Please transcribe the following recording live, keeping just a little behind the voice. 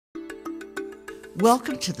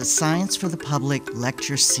Welcome to the Science for the Public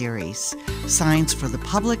lecture series. Science for the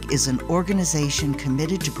Public is an organization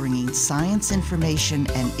committed to bringing science information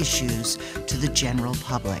and issues to the general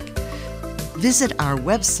public. Visit our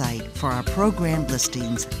website for our program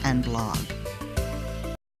listings and blog.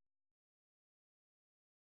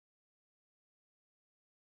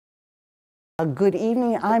 Good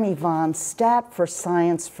evening. I'm Yvonne Stapp for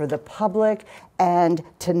Science for the Public, and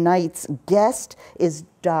tonight's guest is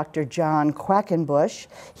Dr. John Quackenbush.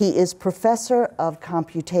 He is professor of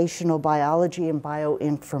computational biology and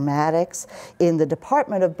bioinformatics in the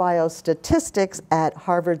Department of Biostatistics at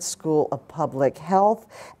Harvard School of Public Health,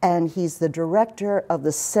 and he's the director of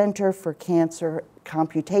the Center for Cancer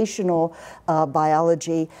Computational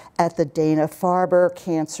Biology at the Dana-Farber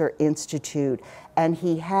Cancer Institute. And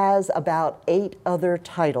he has about 8 other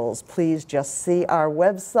titles. Please just see our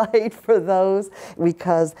website for those,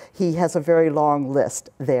 because he has a very long list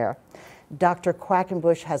there. Dr.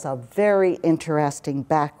 Quackenbush has a very interesting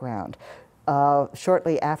background.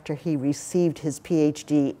 Shortly after he received his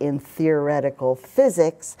PhD in theoretical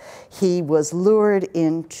physics, he was lured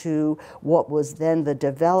into what was then the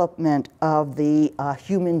development of the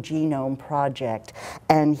Human Genome Project,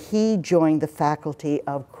 and he joined the faculty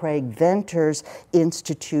of Craig Venter's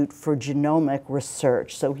Institute for Genomic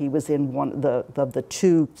Research. So he was in one of the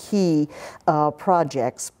 2 key parts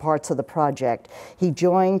of the project. He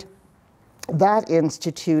joined that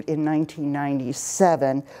institute in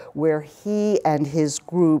 1997, where he and his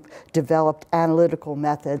group developed analytical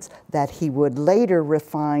methods that he would later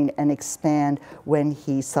refine and expand when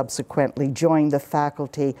he subsequently joined the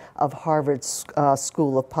faculty of Harvard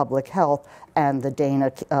School of Public Health and the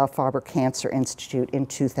Dana-Farber Cancer Institute in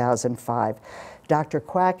 2005. Dr.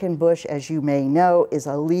 Quackenbush, as you may know, is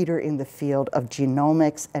a leader in the field of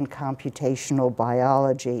genomics and computational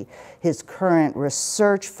biology. His current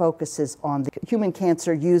research focuses on the human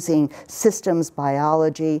cancer using systems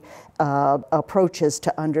biology approaches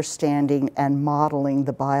to understanding and modeling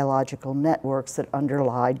the biological networks that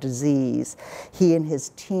underlie disease. He and his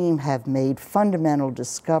team have made fundamental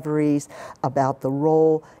discoveries about the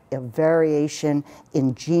role of variation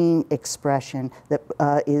in gene expression that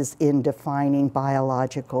is in defining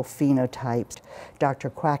biological phenotypes. Dr.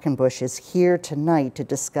 Quackenbush is here tonight to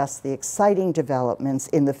discuss the exciting developments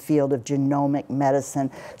in the field of genomic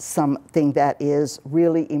medicine, something that is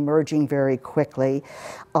really emerging very quickly,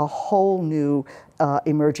 a whole new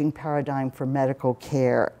emerging paradigm for medical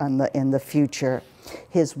care in the future.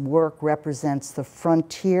 His work represents the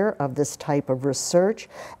frontier of this type of research,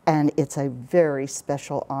 and it's a very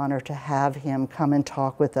special honor to have him come and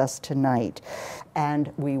talk with us tonight.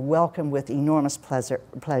 And we welcome with enormous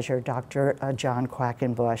pleasure Dr. John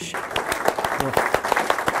Quackenbush.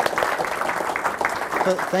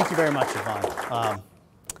 Thank you very much, Yvonne.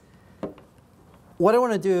 What I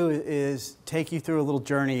want to do is take you through a little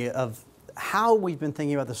journey of how we've been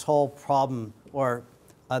thinking about this whole problem, or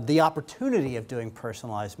the opportunity of doing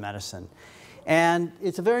personalized medicine. And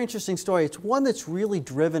it's a very interesting story. It's one that's really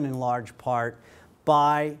driven in large part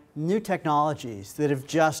by new technologies that have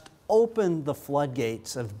just opened the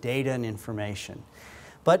floodgates of data and information.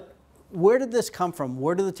 But where did this come from?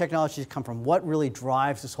 Where do the technologies come from? What really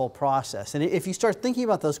drives this whole process? And if you start thinking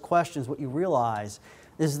about those questions, what you realize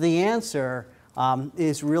is the answer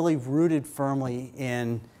is really rooted firmly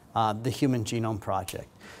in the Human Genome Project.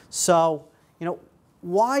 So,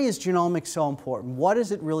 why is genomics so important? What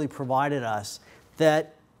has it really provided us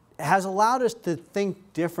that has allowed us to think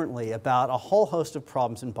differently about a whole host of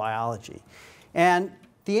problems in biology? And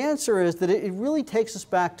the answer is that it really takes us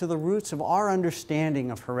back to the roots of our understanding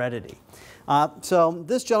of heredity. So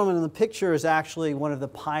this gentleman in the picture is actually one of the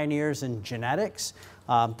pioneers in genetics.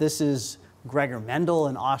 This is Gregor Mendel,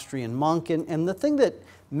 an Austrian monk. And the thing that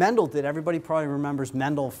Mendel did, everybody probably remembers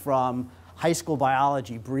Mendel from high school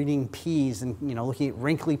biology, breeding peas and looking at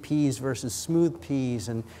wrinkly peas versus smooth peas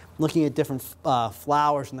and looking at different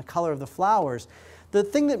flowers and the color of the flowers. The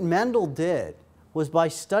thing that Mendel did was, by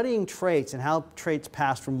studying traits and how traits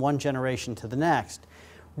passed from one generation to the next,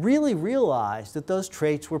 really realized that those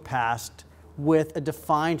traits were passed with a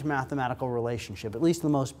defined mathematical relationship, at least the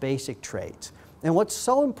most basic traits. And what's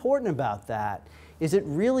so important about that is it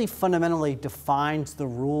really fundamentally defines the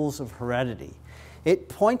rules of heredity. It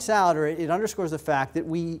points out, or it underscores the fact that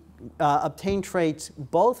we obtain traits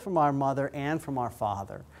both from our mother and from our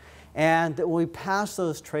father. And that when we pass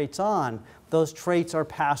those traits are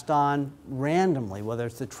passed on randomly, whether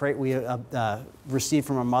it's the trait we received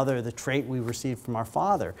from our mother or the trait we received from our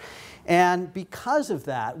father. And because of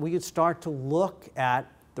that, we could start to look at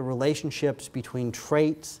the relationships between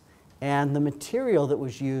traits and the material that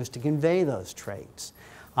was used to convey those traits.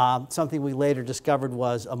 Something we later discovered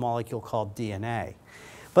was a molecule called DNA.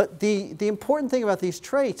 But the important thing about these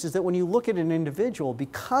traits is that when you look at an individual,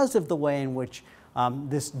 because of the way in which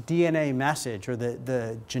this DNA message or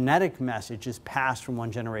the genetic message is passed from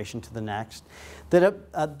one generation to the next,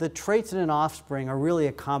 that the traits in an offspring are really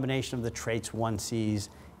a combination of the traits one sees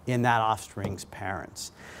in that offspring's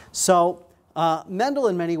parents. So Mendel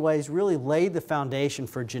in many ways really laid the foundation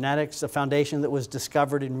for genetics, a foundation that was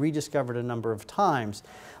discovered and rediscovered a number of times.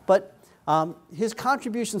 But his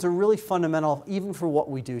contributions are really fundamental even for what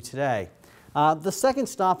we do today. The second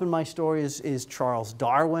stop in my story is Charles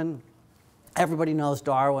Darwin. Everybody knows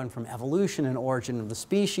Darwin from evolution and origin of the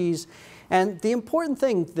species. And the important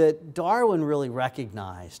thing that Darwin really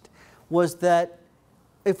recognized was that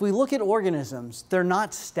if we look at organisms, they're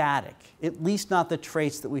not static, at least not the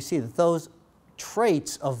traits that we see, that those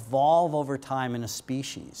traits evolve over time in a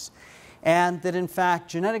species. And that in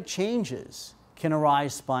fact, genetic changes can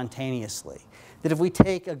arise spontaneously. That if we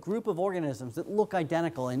take a group of organisms that look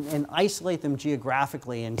identical and isolate them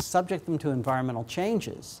geographically and subject them to environmental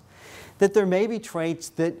changes, that there may be traits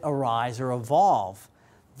that arise or evolve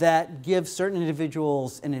that give certain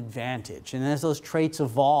individuals an advantage. And as those traits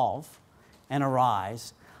evolve and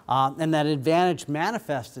arise, and that advantage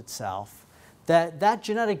manifests itself, that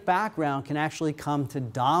genetic background can actually come to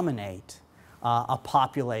dominate a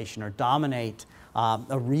population or dominate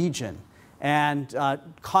a region and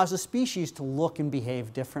cause a species to look and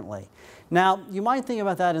behave differently. Now, you might think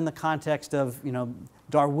about that in the context of,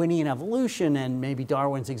 Darwinian evolution and maybe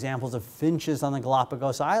Darwin's examples of finches on the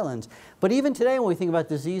Galapagos Islands. But even today, when we think about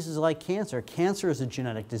diseases like cancer, cancer is a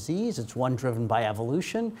genetic disease. It's one driven by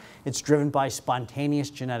evolution. It's driven by spontaneous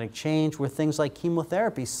genetic change where things like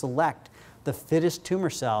chemotherapy select the fittest tumor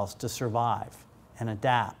cells to survive and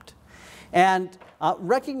adapt. And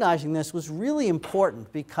recognizing this was really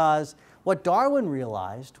important because what Darwin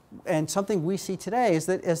realized, and something we see today, is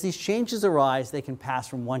that as these changes arise, they can pass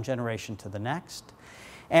from one generation to the next.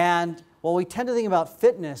 And while we tend to think about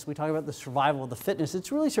fitness, we talk about the survival of the fitness,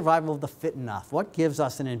 it's really survival of the fit enough. What gives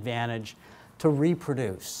us an advantage to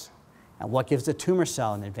reproduce? And what gives the tumor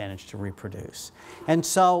cell an advantage to reproduce? And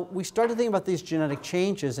so we started thinking about these genetic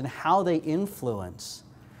changes and how they influence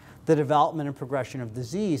the development and progression of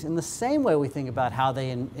disease in the same way we think about how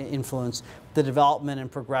they influence the development and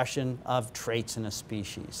progression of traits in a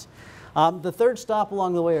species. The third stop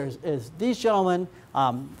along the way is these gentlemen,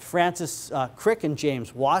 Francis Crick and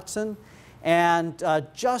James Watson. And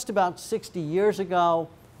just about 60 years ago,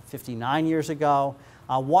 59 years ago,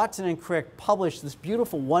 Watson and Crick published this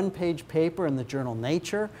beautiful one-page paper in the journal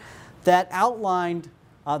Nature that outlined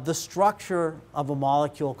the structure of a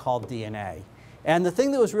molecule called DNA. And the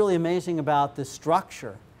thing that was really amazing about this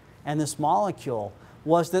structure and this molecule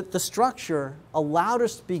was that the structure allowed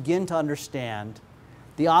us to begin to understand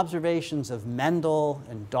the observations of Mendel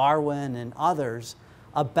and Darwin and others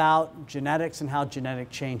about genetics and how genetic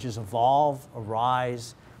changes evolve,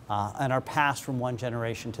 arise, and are passed from one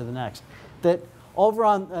generation to the next. That over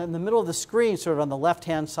in the middle of the screen, sort of on the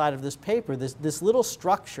left-hand side of this paper, this little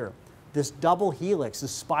structure, this double helix,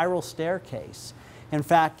 this spiral staircase, in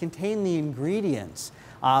fact, contain the ingredients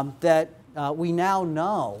that we now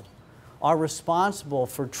know are responsible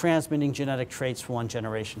for transmitting genetic traits from one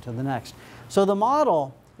generation to the next. So the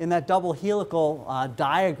model in that double helical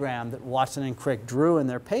diagram that Watson and Crick drew in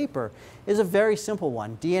their paper is a very simple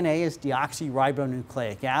one. DNA is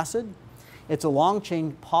deoxyribonucleic acid. It's a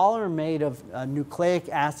long-chain polymer made of nucleic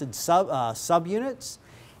acid subunits.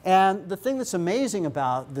 And the thing that's amazing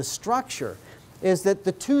about this structure is that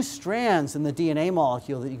the two strands in the DNA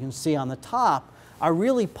molecule that you can see on the top are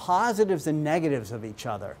really positives and negatives of each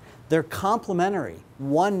other. They're complementary.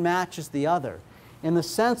 One matches the other. In the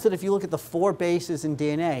sense that if you look at the four bases in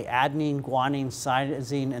DNA, adenine, guanine,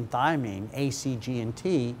 cytosine, and thymine, A, C, G, and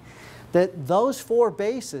T, that those four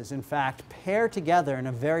bases, in fact, pair together in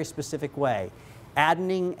a very specific way.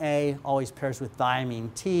 Adenine A always pairs with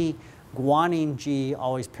thymine T. Guanine G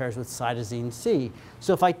always pairs with cytosine C.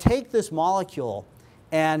 So if I take this molecule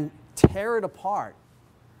and tear it apart,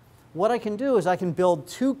 what I can do is I can build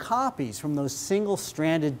two copies from those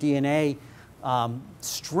single-stranded DNA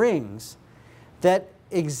strings that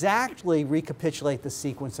exactly recapitulate the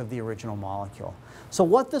sequence of the original molecule. So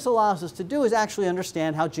what this allows us to do is actually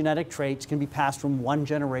understand how genetic traits can be passed from one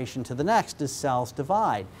generation to the next as cells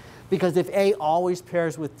divide. Because if A always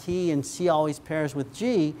pairs with T and C always pairs with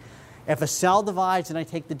G, if a cell divides and I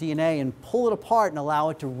take the DNA and pull it apart and allow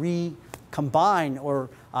it to recombine or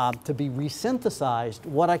to be resynthesized,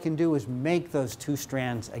 what I can do is make those two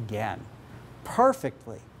strands again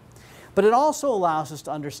perfectly. But it also allows us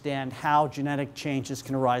to understand how genetic changes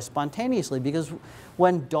can arise spontaneously, because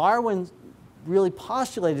when Darwin really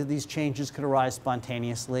postulated these changes could arise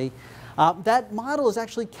spontaneously, that model is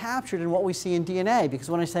actually captured in what we see in DNA, because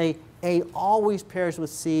when I say A always pairs with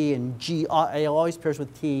C and A always pairs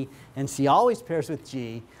with T and C always pairs with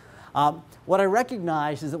G, what I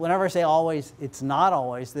recognize is that whenever I say always, it's not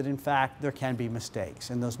always, that in fact there can be mistakes.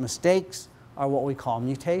 And those mistakes are what we call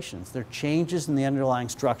mutations. They're changes in the underlying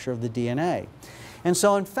structure of the DNA. And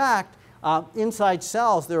so in fact, inside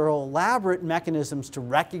cells, there are elaborate mechanisms to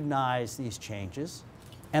recognize these changes,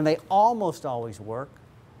 and they almost always work,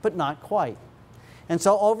 but not quite. And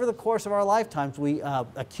so over the course of our lifetimes, we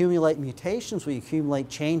accumulate mutations, we accumulate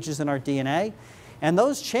changes in our DNA, and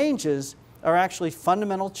those changes are actually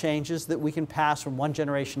fundamental changes that we can pass from one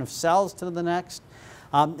generation of cells to the next,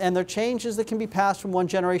 and they're changes that can be passed from one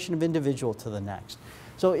generation of individual to the next.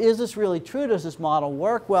 So is this really true? Does this model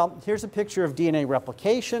work? Well, here's a picture of DNA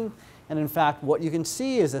replication. And in fact, what you can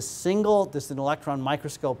see is a single, this is an electron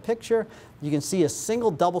microscope picture. You can see a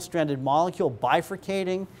single double-stranded molecule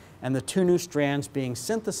bifurcating and the two new strands being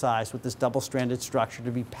synthesized with this double-stranded structure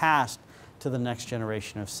to be passed to the next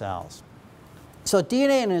generation of cells. So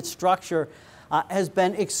DNA and its structure has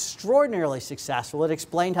been extraordinarily successful. It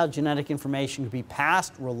explained how genetic information can be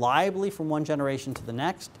passed reliably from one generation to the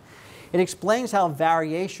next. It explains how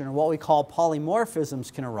variation, or what we call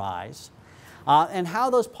polymorphisms, can arise, and how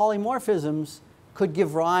those polymorphisms could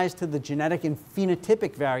give rise to the genetic and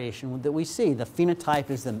phenotypic variation that we see. The phenotype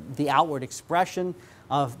is the outward expression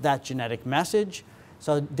of that genetic message.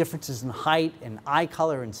 So differences in height and eye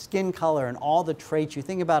color and skin color and all the traits you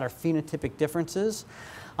think about are phenotypic differences,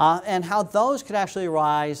 and how those could actually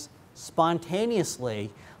arise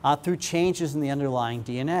spontaneously through changes in the underlying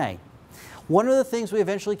DNA. One of the things we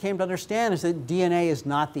eventually came to understand is that DNA is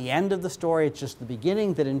not the end of the story, it's just the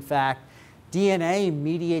beginning, that in fact DNA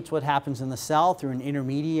mediates what happens in the cell through an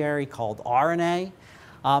intermediary called RNA.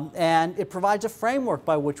 And it provides a framework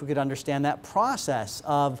by which we could understand that process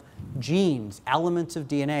of genes, elements of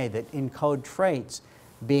DNA that encode traits,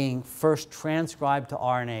 being first transcribed to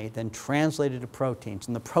RNA, then translated to proteins,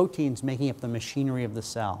 and the proteins making up the machinery of the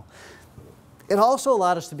cell. It also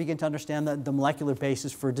allowed us to begin to understand the molecular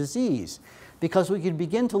basis for disease, because we could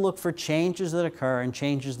begin to look for changes that occur and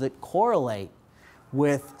changes that correlate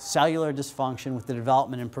with cellular dysfunction, with the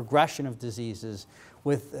development and progression of diseases,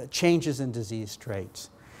 with changes in disease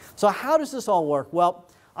traits. So how does this all work? Well,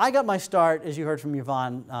 I got my start, as you heard from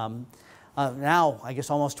Yvonne, now I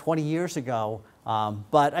guess almost 20 years ago,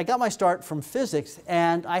 but I got my start from physics,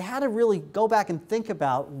 and I had to really go back and think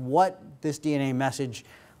about what this DNA message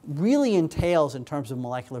really entails in terms of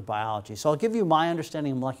molecular biology. So I'll give you my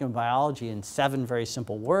understanding of molecular biology in 7 very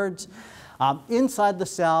simple words. Inside the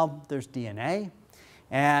cell, there's DNA.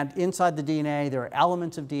 And inside the DNA, there are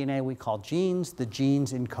elements of DNA we call genes. The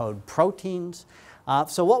genes encode proteins.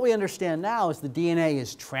 So what we understand now is the DNA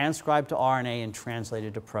is transcribed to RNA and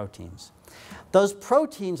translated to proteins. Those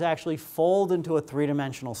proteins actually fold into a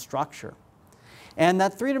three-dimensional structure. And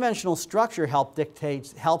that three-dimensional structure helps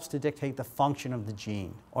to dictate the function of the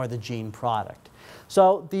gene, or the gene product.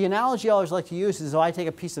 So the analogy I always like to use is if I take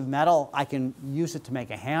a piece of metal, I can use it to make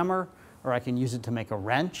a hammer, or I can use it to make a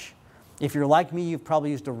wrench. If you're like me, you've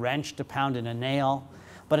probably used a wrench to pound in a nail,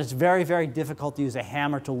 but it's very, very difficult to use a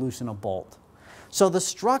hammer to loosen a bolt. So the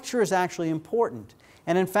structure is actually important.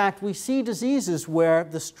 And in fact, we see diseases where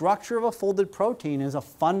the structure of a folded protein is a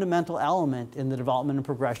fundamental element in the development and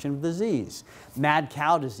progression of disease. Mad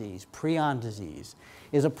cow disease, prion disease,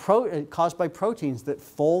 is caused by proteins that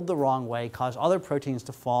fold the wrong way, cause other proteins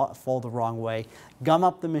to fold the wrong way, gum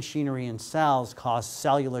up the machinery in cells, cause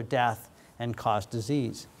cellular death, and cause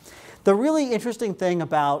disease. The really interesting thing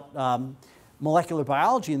about molecular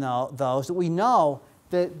biology, though, is that we know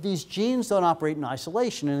that these genes don't operate in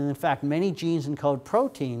isolation, and in fact, many genes encode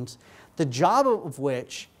proteins, the job of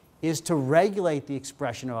which is to regulate the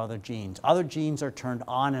expression of other genes. Other genes are turned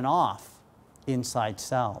on and off inside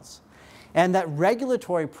cells. And that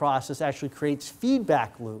regulatory process actually creates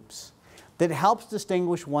feedback loops that helps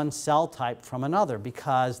distinguish one cell type from another,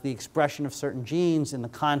 because the expression of certain genes in the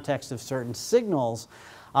context of certain signals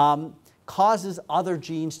causes other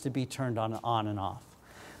genes to be turned on and off.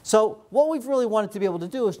 So what we've really wanted to be able to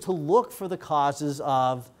do is to look for the causes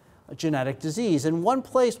of genetic disease. And one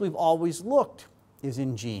place we've always looked is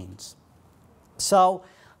in genes. So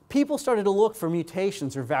people started to look for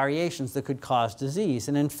mutations or variations that could cause disease.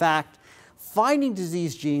 And in fact, finding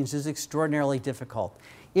disease genes is extraordinarily difficult.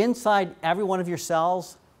 Inside every one of your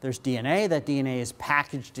cells, there's DNA. That DNA is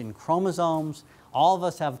packaged in chromosomes. All of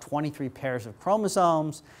us have 23 pairs of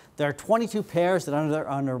chromosomes. There are 22 pairs that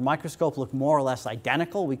under a microscope look more or less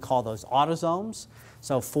identical. We call those autosomes.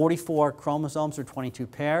 So 44 chromosomes or 22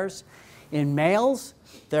 pairs. In males,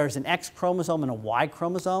 there's an X chromosome and a Y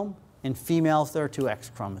chromosome. In females, there are 2 X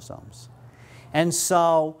chromosomes. And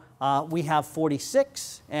so we have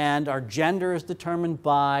 46, and our gender is determined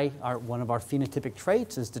by, one of our phenotypic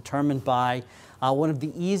traits is determined by one of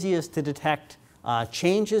the easiest to detect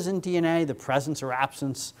changes in DNA, the presence or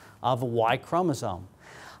absence of a Y chromosome.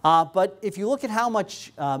 But if you look at how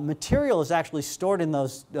much material is actually stored in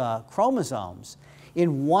those chromosomes,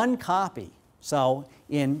 in one copy, so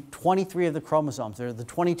in 23 of the chromosomes, there are the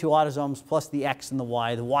 22 autosomes plus the X and the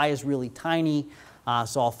Y is really tiny,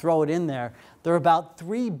 so I'll throw it in there. There are about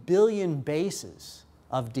 3 billion bases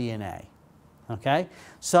of DNA, okay?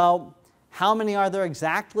 So how many are there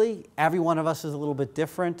exactly? Every one of us is a little bit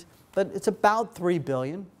different, but it's about 3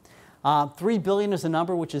 billion. 3 billion is a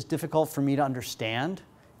number which is difficult for me to understand.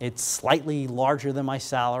 It's slightly larger than my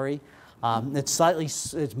salary.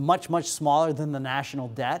 It's much, much smaller than the national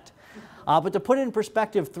debt. But to put it in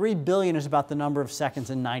perspective, 3 billion is about the number of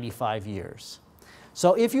seconds in 95 years.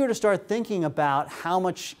 So if you were to start thinking about how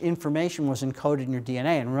much information was encoded in your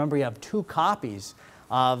DNA, and remember you have 2 copies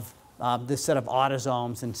of this set of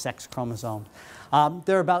autosomes and sex chromosomes,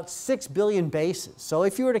 there are about 6 billion bases. So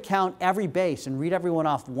if you were to count every base and read everyone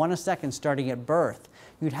off 1 a second starting at birth,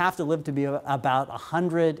 you'd have to live to be about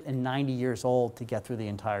 190 years old to get through the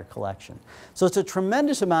entire collection. So it's a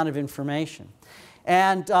tremendous amount of information.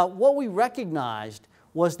 And what we recognized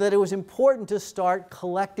was that it was important to start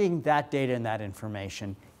collecting that data and that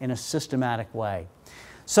information in a systematic way.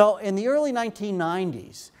 So in the early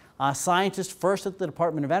 1990s, scientists first at the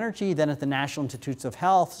Department of Energy, then at the National Institutes of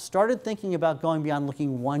Health, started thinking about going beyond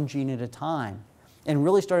looking one gene at a time and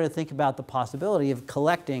really started to think about the possibility of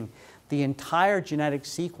collecting the entire genetic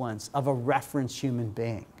sequence of a reference human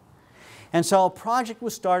being. And so a project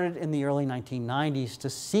was started in the early 1990s to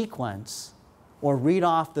sequence or read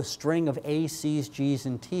off the string of A, C's, G's,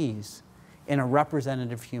 and T's in a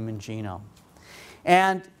representative human genome.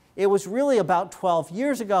 And it was really about 12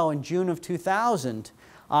 years ago in June of 2000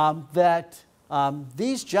 that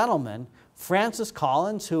these gentlemen, Francis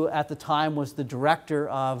Collins, who at the time was the director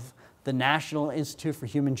of the National Institute for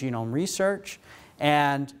Human Genome Research,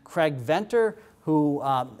 and Craig Venter, who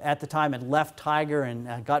at the time had left Tiger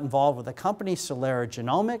and got involved with a company, Celera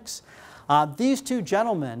Genomics. These 2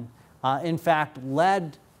 gentlemen, in fact,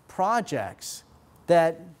 led projects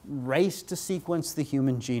that raced to sequence the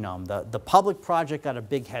human genome. The public project got a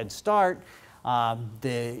big head start.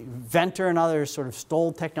 The Venter and others sort of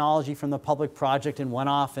stole technology from the public project and went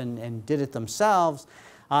off and did it themselves.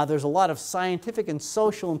 There's a lot of scientific and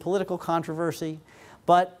social and political controversy.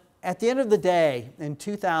 But at the end of the day, in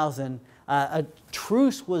 2000, a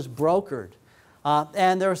truce was brokered.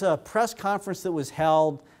 And there was a press conference that was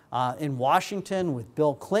held in Washington with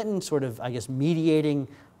Bill Clinton sort of, I guess, mediating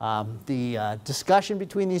the discussion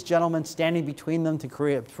between these gentlemen, standing between them to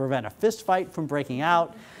prevent a fist fight from breaking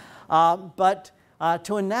out, but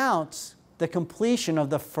to announce the completion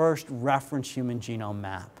of the first reference human genome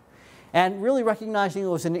map. And really recognizing it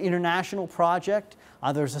was an international project,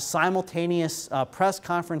 there was a simultaneous press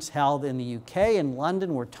conference held in the UK in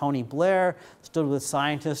London where Tony Blair stood with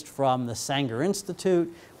scientists from the Sanger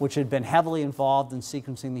Institute, which had been heavily involved in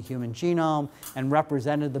sequencing the human genome and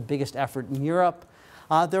represented the biggest effort in Europe.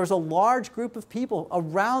 There was a large group of people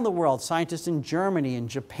around the world, scientists in Germany, in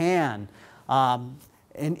Japan,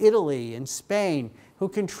 in Italy, in Spain, who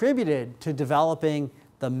contributed to developing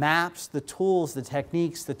the maps, the tools, the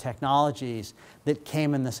techniques, the technologies that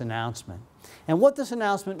came in this announcement. And what this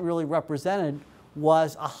announcement really represented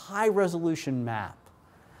was a high-resolution map,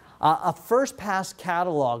 a first-pass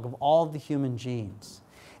catalog of all of the human genes.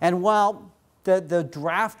 And while the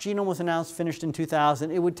draft genome was announced, finished in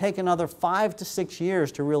 2000, it would take another 5 to 6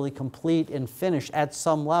 years to really complete and finish at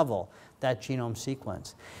some level that genome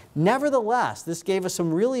sequence. Nevertheless, this gave us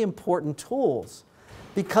some really important tools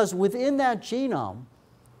because within that genome,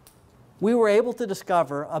 we were able to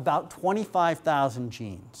discover about 25,000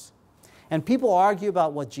 genes. And people argue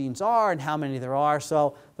about what genes are and how many there are.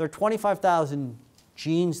 So there are 25,000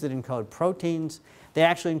 genes that encode proteins. They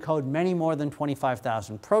actually encode many more than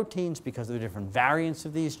 25,000 proteins because of the different variants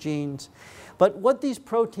of these genes. But what these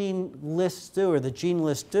protein lists do, or the gene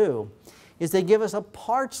lists do, is they give us a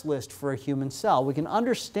parts list for a human cell. We can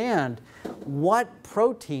understand what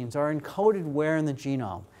proteins are encoded where in the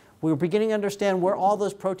genome. We're beginning to understand where all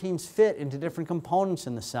those proteins fit into different components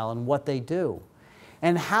in the cell and what they do,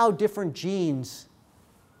 and how different genes,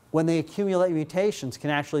 when they accumulate mutations,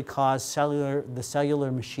 can actually cause the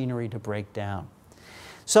cellular machinery to break down.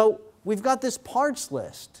 So we've got this parts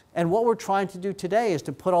list, and what we're trying to do today is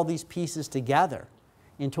to put all these pieces together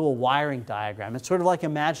into a wiring diagram. It's sort of like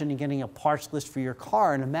imagining getting a parts list for your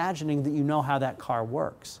car and imagining that you know how that car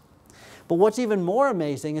works. But what's even more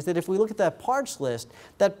amazing is that if we look at that parts list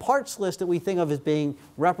that we think of as being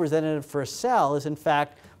representative for a cell is in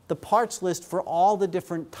fact the parts list for all the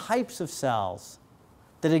different types of cells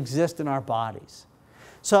that exist in our bodies.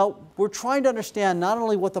 So we're trying to understand not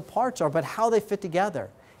only what the parts are, but how they fit together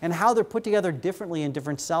and how they're put together differently in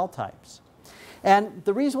different cell types. And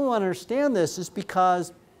the reason we want to understand this is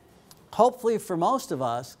because hopefully for most of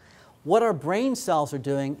us, what our brain cells are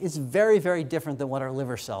doing is very, very different than what our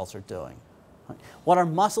liver cells are doing. What our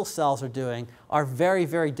muscle cells are doing are very,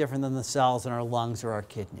 very different than the cells in our lungs or our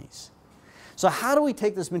kidneys. So how do we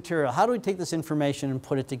take this material, how do we take this information and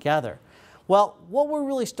put it together? Well, what we're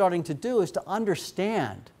really starting to do is to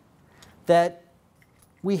understand that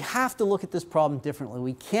we have to look at this problem differently.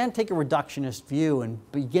 We can't take a reductionist view and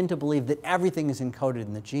begin to believe that everything is encoded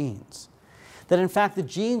in the genes. That in fact the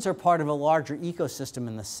genes are part of a larger ecosystem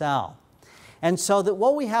in the cell. And so that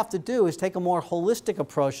what we have to do is take a more holistic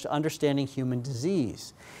approach to understanding human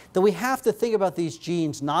disease. That we have to think about these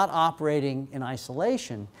genes not operating in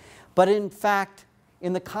isolation, but in fact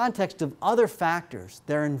in the context of other factors,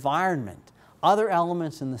 their environment, other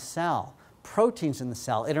elements in the cell, proteins in the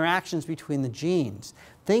cell, interactions between the genes,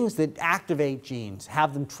 things that activate genes,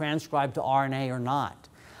 have them transcribed to RNA or not.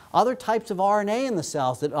 Other types of RNA in the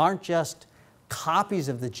cells that aren't just copies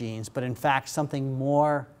of the genes, but in fact something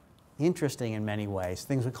more interesting in many ways,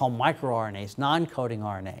 things we call microRNAs, non-coding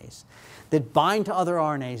RNAs, that bind to other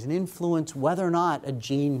RNAs and influence whether or not a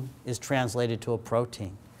gene is translated to a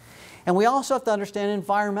protein. And we also have to understand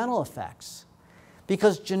environmental effects,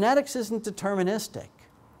 because genetics isn't deterministic.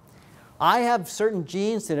 I have certain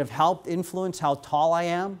genes that have helped influence how tall I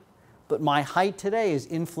am, but my height today is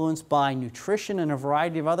influenced by nutrition and a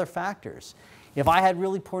variety of other factors. If I had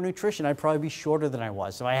really poor nutrition, I'd probably be shorter than I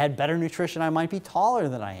was. If I had better nutrition, I might be taller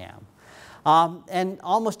than I am. And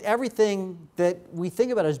almost everything that we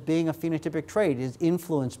think about as being a phenotypic trait is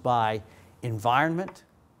influenced by environment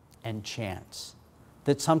and chance.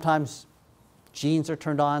 That sometimes genes are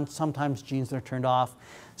turned on, sometimes genes are turned off,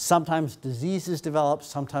 sometimes diseases develop,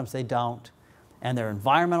 sometimes they don't. And there are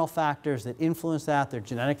environmental factors that influence that, there are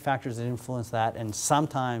genetic factors that influence that, and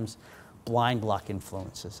sometimes blind luck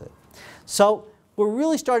influences it. So we're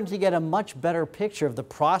really starting to get a much better picture of the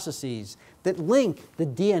processes that link the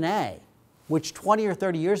DNA, which 20 or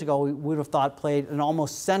 30 years ago we would have thought played an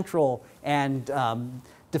almost central and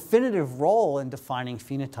definitive role in defining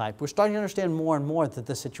phenotype. We're starting to understand more and more that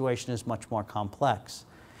the situation is much more complex.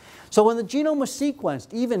 So when the genome was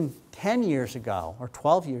sequenced, even 10 years ago or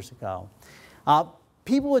 12 years ago,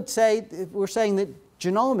 people would say, we're saying that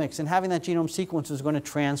genomics and having that genome sequence is going to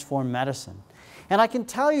transform medicine. And I can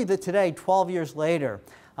tell you that today, 12 years later,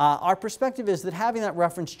 our perspective is that having that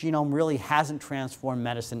reference genome really hasn't transformed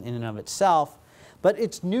medicine in and of itself, but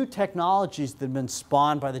it's new technologies that have been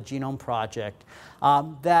spawned by the Genome Project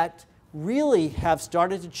that really have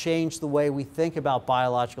started to change the way we think about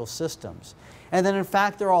biological systems. And then in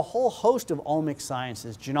fact, there are a whole host of omics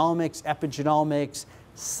sciences, genomics, epigenomics,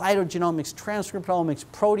 cytogenomics, transcriptomics,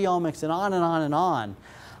 proteomics, and on and on and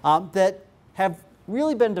on, that have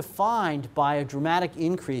really been defined by a dramatic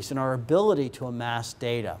increase in our ability to amass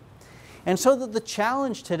data. And so that the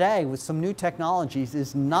challenge today with some new technologies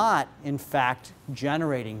is not, in fact,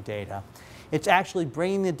 generating data. It's actually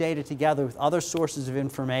bringing the data together with other sources of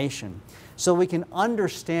information so we can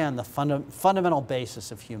understand the fundamental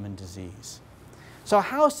basis of human disease. So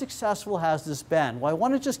how successful has this been? Well, I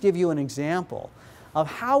want to just give you an example of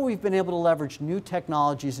how we've been able to leverage new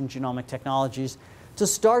technologies and genomic technologies to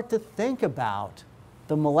start to think about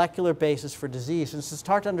the molecular basis for disease and to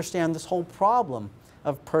start to understand this whole problem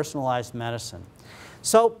of personalized medicine.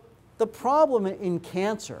 So the problem in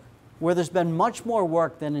cancer, where there's been much more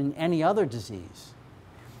work than in any other disease,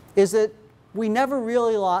 is that we never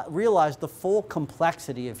really realized the full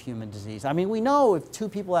complexity of human disease. I mean, we know if two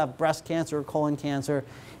people have breast cancer or colon cancer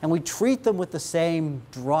and we treat them with the same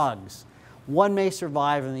drugs, one may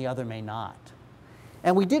survive and the other may not.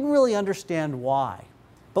 And we didn't really understand why.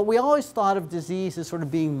 But we always thought of disease as sort of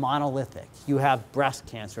being monolithic. You have breast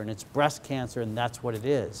cancer, and it's breast cancer, and that's what it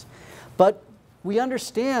is. But we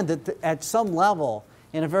understand that at some level,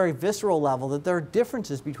 in a very visceral level, that there are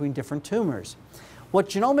differences between different tumors. What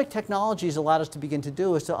genomic technologies allowed us to begin to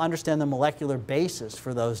do is to understand the molecular basis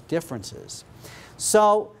for those differences.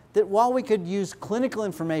 So that while we could use clinical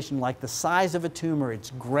information like the size of a tumor,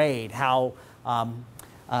 its grade, how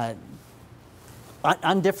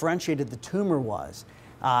undifferentiated the tumor was,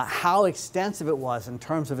 how extensive it was in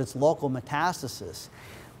terms of its local metastasis.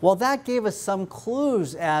 Well, that gave us some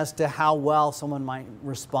clues as to how well someone might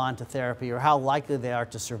respond to therapy or how likely they are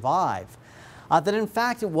to survive. That in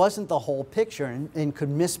fact it wasn't the whole picture and could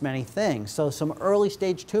miss many things. So some early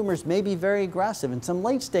stage tumors may be very aggressive and some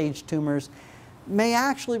late stage tumors may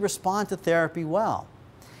actually respond to therapy well.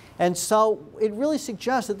 And so it really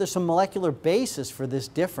suggests that there's some molecular basis for this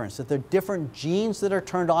difference, that there are different genes that are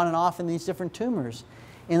turned on and off in these different tumors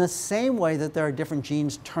in the same way that there are different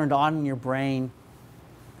genes turned on in your brain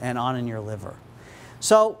and on in your liver.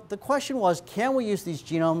 So the question was, can we use these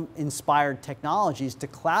genome-inspired technologies to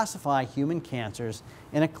classify human cancers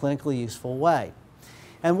in a clinically useful way?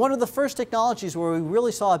 And one of the first technologies where we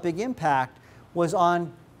really saw a big impact was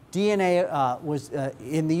on DNA,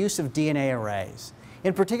 in the use of DNA arrays.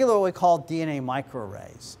 In particular, what we call DNA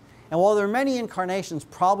microarrays. And while there are many incarnations,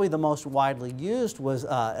 probably the most widely used was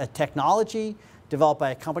a technology developed by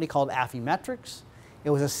a company called Affymetrix. It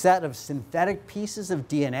was a set of synthetic pieces of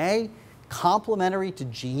DNA complementary to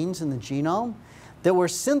genes in the genome that were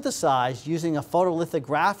synthesized using a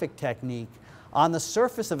photolithographic technique on the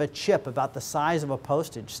surface of a chip about the size of a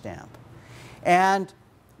postage stamp. And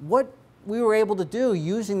what we were able to do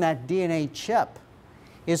using that DNA chip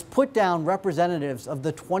is put down representatives of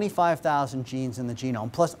the 25,000 genes in the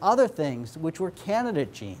genome, plus other things which were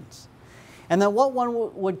candidate genes. And then what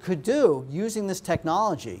one could do using this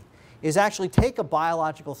technology is actually take a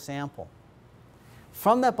biological sample.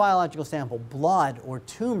 From that biological sample, blood or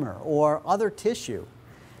tumor or other tissue,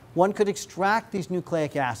 one could extract these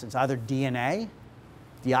nucleic acids, either DNA,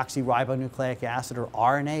 deoxyribonucleic acid, or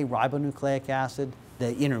RNA, ribonucleic acid,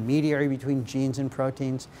 the intermediary between genes and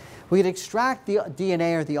proteins. We could extract the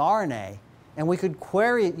DNA or the RNA, and we could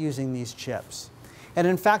query it using these chips. And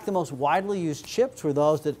in fact, the most widely used chips were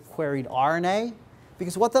those that queried RNA,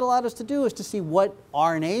 because what that allowed us to do is to see what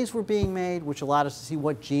RNAs were being made, which allowed us to see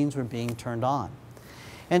what genes were being turned on.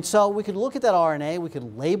 And so we could look at that RNA, we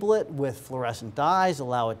could label it with fluorescent dyes,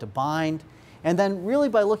 allow it to bind, and then really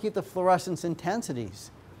by looking at the fluorescence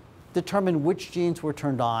intensities, determine which genes were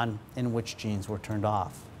turned on and which genes were turned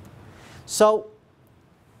off. So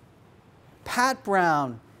Pat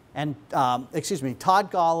Brown and, Todd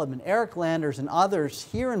Golub and Eric Landers and others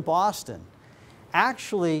here in Boston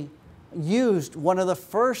actually used one of the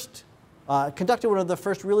first, conducted one of the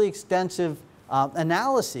first really extensive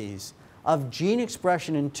analyses of gene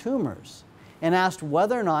expression in tumors and asked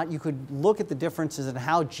whether or not you could look at the differences in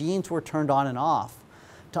how genes were turned on and off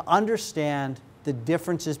to understand the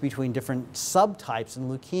differences between different subtypes in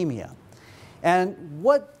leukemia. And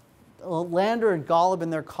what Lander and Golub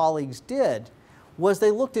and their colleagues did was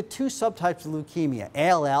they looked at two subtypes of leukemia,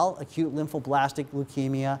 ALL, acute lymphoblastic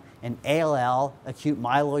leukemia, and ALL, acute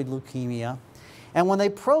myeloid leukemia. And when they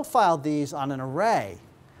profiled these on an array,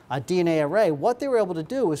 a DNA array, what they were able to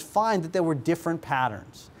do was find that there were different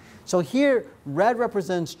patterns. So here, red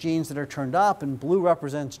represents genes that are turned up and blue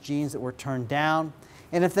represents genes that were turned down.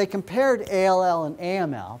 And if they compared ALL and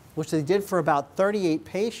AML, which they did for about 38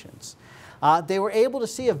 patients, they were able to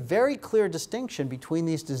see a very clear distinction between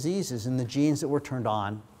these diseases in the genes that were turned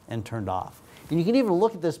on and turned off. And you can even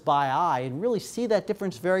look at this by eye and really see that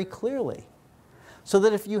difference very clearly. So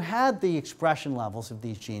that if you had the expression levels of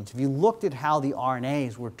these genes, if you looked at how the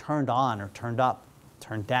RNAs were turned on or turned up,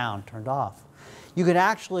 turned down, turned off, you could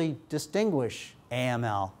actually distinguish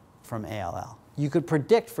AML from ALL. You could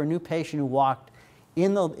predict for a new patient who walked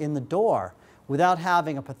in the door without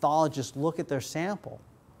having a pathologist look at their sample,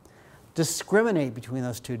 discriminate between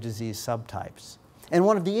those two disease subtypes. And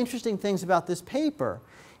one of the interesting things about this paper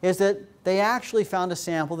is that they actually found a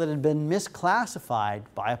sample that had been misclassified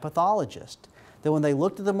by a pathologist. That when they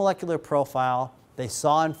looked at the molecular profile, they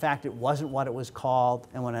saw in fact it wasn't what it was called,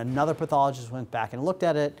 and when another pathologist went back and looked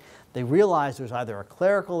at it, they realized there was either a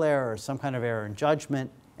clerical error or some kind of error in judgment,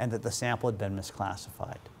 and that the sample had been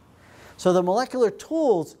misclassified. So the molecular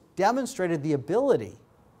tools demonstrated the ability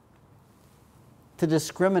to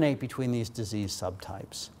discriminate between these disease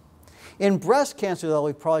subtypes. In breast cancer, though,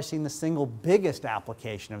 we've probably seen the single biggest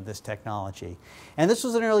application of this technology. And this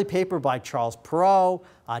was an early paper by Charles Perot,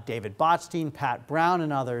 David Botstein, Pat Brown,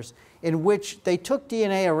 and others, in which they took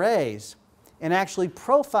DNA arrays and actually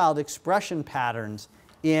profiled expression patterns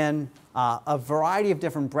in a variety of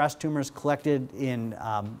different breast tumors collected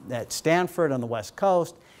at Stanford on the West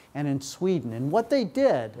Coast and in Sweden. And what they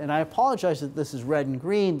did, and I apologize that this is red and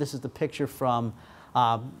green, this is the picture from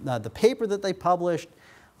the paper that they published,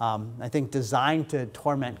 I think designed to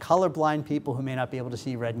torment colorblind people who may not be able to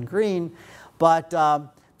see red and green. But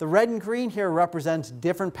the red and green here represents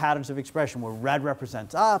different patterns of expression, where red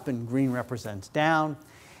represents up and green represents down.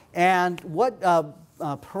 And what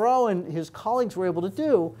Perot and his colleagues were able to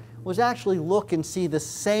do was actually look and see the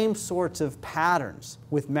same sorts of patterns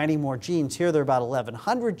with many more genes. Here there are about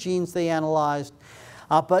 1,100 genes they analyzed.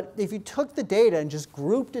 But if you took the data and just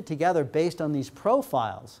grouped it together based on these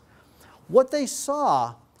profiles, what they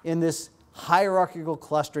saw in this hierarchical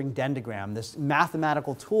clustering dendrogram, this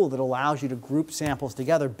mathematical tool that allows you to group samples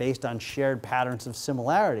together based on shared patterns of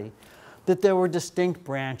similarity, that there were distinct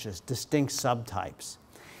branches, distinct subtypes.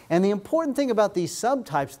 And the important thing about these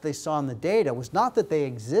subtypes that they saw in the data was not that they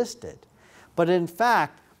existed, but in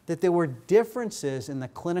fact that there were differences in the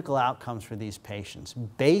clinical outcomes for these patients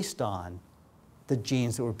based on the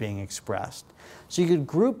genes that were being expressed. So you could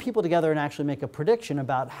group people together and actually make a prediction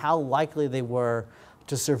about how likely they were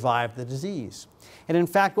to survive the disease. And in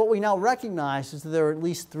fact, what we now recognize is that there are at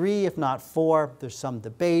least 3, if not 4, there's some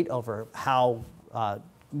debate over how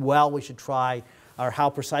well we should try, or how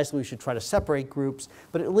precisely we should try to separate groups,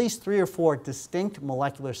 but at least 3 or 4 distinct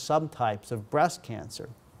molecular subtypes of breast cancer.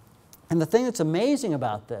 And the thing that's amazing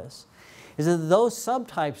about this is that those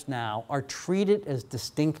subtypes now are treated as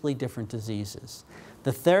distinctly different diseases.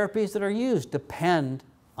 The therapies that are used depend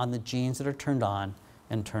on the genes that are turned on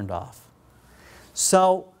and turned off.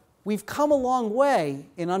 So we've come a long way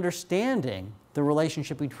in understanding the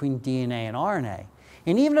relationship between DNA and RNA.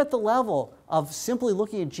 And even at the level of simply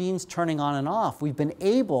looking at genes turning on and off, we've been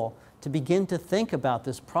able to begin to think about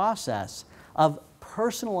this process of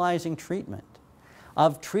personalizing treatment,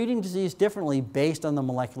 of treating disease differently based on the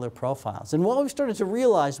molecular profiles. And what we've started to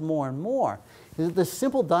realize more and more is that the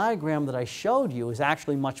simple diagram that I showed you is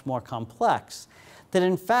actually much more complex. That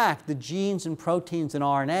in fact, the genes and proteins and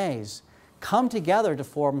RNAs come together to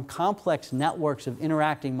form complex networks of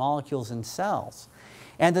interacting molecules in cells.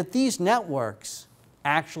 And that these networks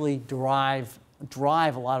actually drive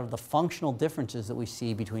a lot of the functional differences that we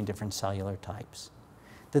see between different cellular types.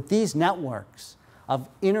 That these networks of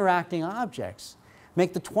interacting objects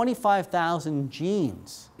make the 25,000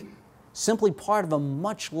 genes simply part of a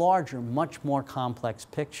much larger, much more complex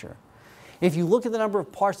picture. If you look at the number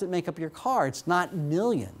of parts that make up your car, it's not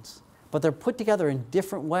millions, but they're put together in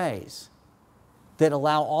different ways that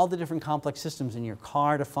allow all the different complex systems in your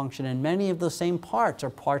car to function, and many of those same parts are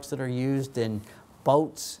parts that are used in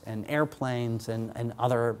boats and airplanes and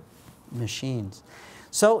other machines.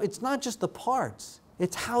 So it's not just the parts,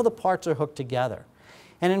 it's how the parts are hooked together.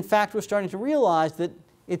 And in fact, we're starting to realize that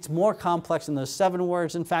it's more complex than those 7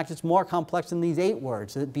 words. In fact, it's more complex than these 8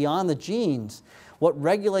 words. That beyond the genes, what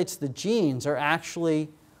regulates the genes are actually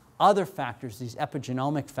other factors, these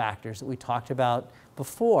epigenomic factors that we talked about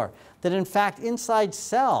before. That in fact, inside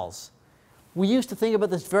cells, we used to think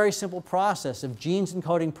about this very simple process of genes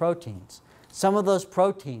encoding proteins. Some of those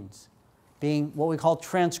proteins being what we call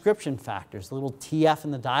transcription factors, the little TF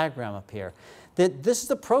in the diagram up here. That this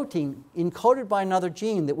is a protein encoded by another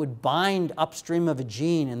gene that would bind upstream of a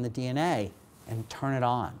gene in the DNA and turn it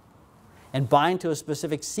on, and bind to a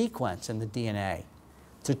specific sequence in the DNA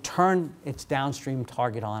to turn its downstream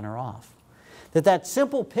target on or off. That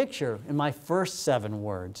simple picture in my first 7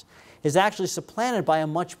 words is actually supplanted by a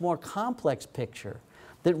much more complex picture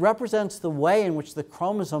that represents the way in which the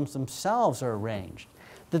chromosomes themselves are arranged.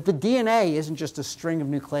 That the DNA isn't just a string of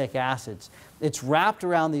nucleic acids. It's wrapped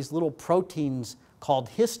around these little proteins called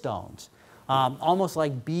histones, almost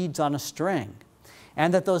like beads on a string.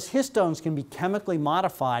 And that those histones can be chemically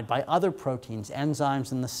modified by other proteins,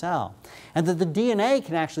 enzymes in the cell. And that the DNA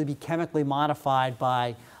can actually be chemically modified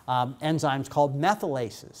by enzymes called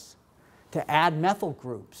methylases to add methyl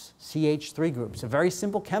groups, CH3 groups, a very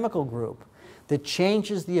simple chemical group that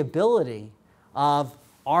changes the ability of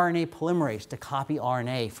RNA polymerase to copy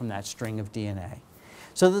RNA from that string of DNA.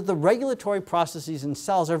 So that the regulatory processes in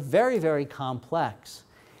cells are very, very complex,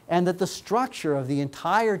 and that the structure of the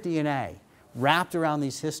entire DNA wrapped around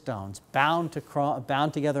these histones, bound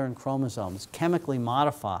together in chromosomes, chemically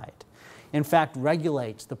modified, in fact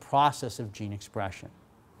regulates the process of gene expression.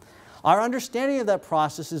 Our understanding of that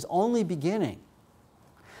process is only beginning,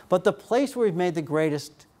 but the place where we've made the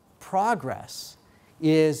greatest progress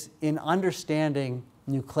is in understanding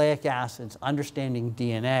nucleic acids, understanding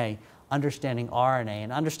DNA, understanding RNA,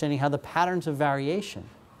 and understanding how the patterns of variation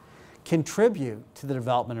contribute to the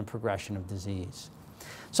development and progression of disease.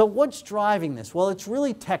 So what's driving this? Well, it's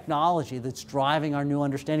really technology that's driving our new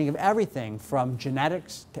understanding of everything from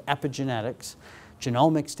genetics to epigenetics,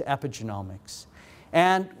 genomics to epigenomics.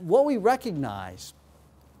 And what we recognize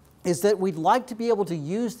is that we'd like to be able to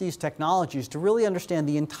use these technologies to really understand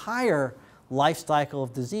the entire life cycle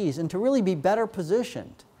of disease and to really be better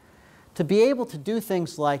positioned to be able to do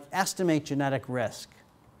things like estimate genetic risk,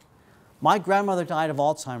 My grandmother died of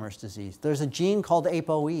Alzheimer's disease. There's a gene called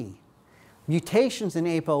ApoE. Mutations in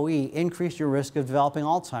ApoE increase your risk of developing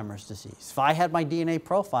Alzheimer's disease. If I had my DNA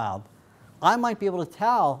profiled, I might be able to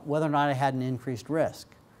tell whether or not I had an increased risk.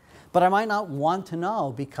 But I might not want to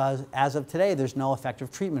know because, as of today, there's no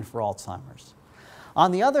effective treatment for Alzheimer's.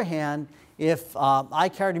 On the other hand, if I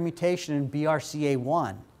carried a mutation in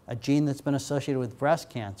BRCA1, a gene that's been associated with breast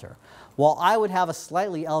cancer, while I would have a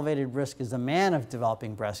slightly elevated risk as a man of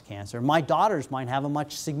developing breast cancer, my daughters might have a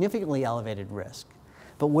much significantly elevated risk.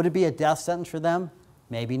 But would it be a death sentence for them?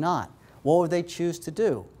 Maybe not. What would they choose to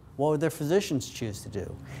do? What would their physicians choose to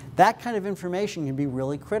do? That kind of information can be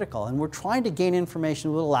really critical, and we're trying to gain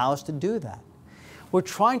information that will allow us to do that. We're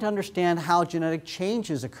trying to understand how genetic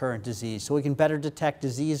changes occur in disease so we can better detect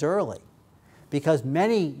disease early, because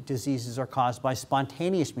many diseases are caused by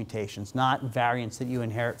spontaneous mutations, not variants that you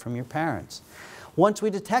inherit from your parents. Once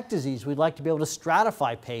we detect disease, we'd like to be able to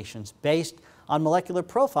stratify patients based on molecular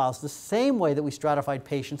profiles the same way that we stratified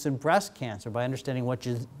patients in breast cancer by understanding what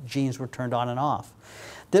genes were turned on and off.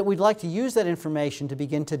 That we'd like to use that information to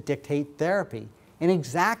begin to dictate therapy in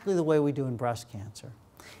exactly the way we do in breast cancer,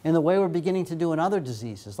 in the way we're beginning to do in other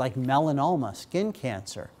diseases like melanoma, skin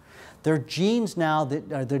cancer. There are genes now that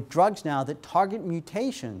there are drugs now that target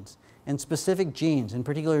mutations in specific genes, in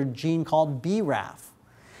particular a gene called BRAF.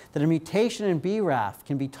 That a mutation in BRAF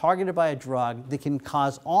can be targeted by a drug that can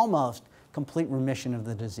cause almost complete remission of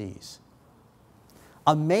the disease.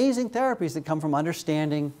 Amazing therapies that come from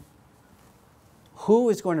understanding who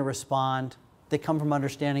is going to respond, that come from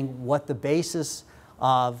understanding what the basis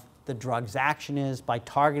of the drug's action is by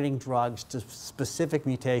targeting drugs to specific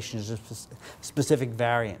mutations, to specific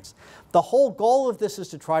variants. The whole goal of this is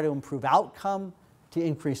to try to improve outcome, to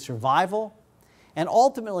increase survival, and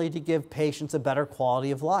ultimately to give patients a better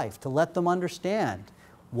quality of life, to let them understand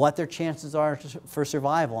what their chances are for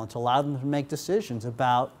survival and to allow them to make decisions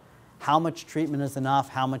about how much treatment is enough,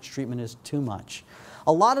 how much treatment is too much.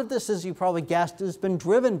 A lot of this, as you probably guessed, has been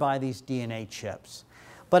driven by these DNA chips.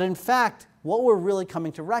 But in fact, what we're really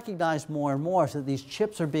coming to recognize more and more is that these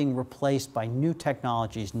chips are being replaced by new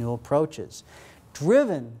technologies, new approaches,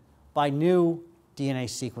 driven by new DNA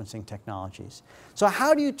sequencing technologies. So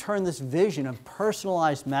how do you turn this vision of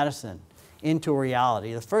personalized medicine into a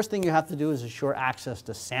reality? The first thing you have to do is assure access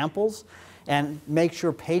to samples and make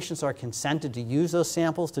sure patients are consented to use those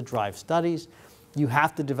samples to drive studies. You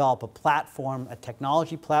have to develop a platform, a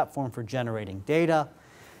technology platform for generating data.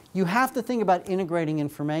 You have to think about integrating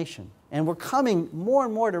information. And we're coming more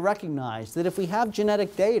and more to recognize that if we have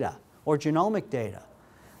genetic data or genomic data,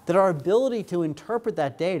 that our ability to interpret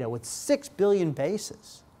that data with 6 billion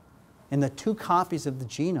bases in the 2 copies of the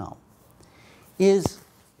genome is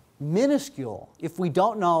minuscule if we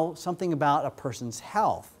don't know something about a person's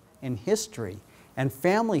health and history and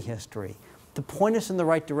family history to point us in the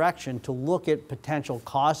right direction, to look at potential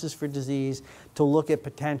causes for disease, to look at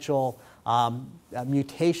potential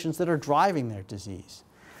mutations that are driving their disease.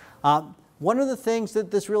 One of the things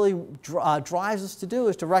that this really drives us to do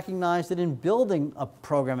is to recognize that in building a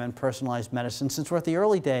program in personalized medicine, since we're at the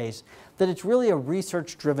early days, that it's really a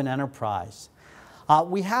research-driven enterprise.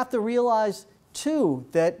 We have to realize, too,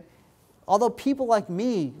 that although people like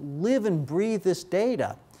me live and breathe this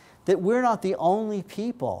data, that we're not the only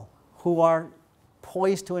people who are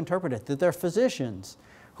poised to interpret it, that there are physicians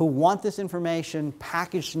who want this information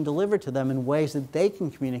packaged and delivered to them in ways that they can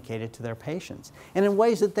communicate it to their patients, and in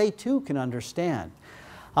ways that they too can understand.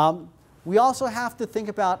 We also have to think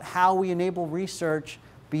about how we enable research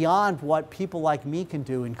beyond what people like me can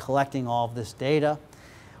do in collecting all of this data.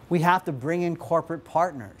 We have to bring in corporate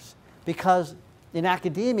partners, because in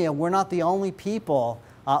academia, we're not the only people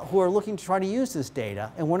who are looking to try to use this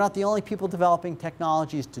data, and we're not the only people developing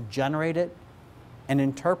technologies to generate it and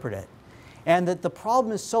interpret it. And that the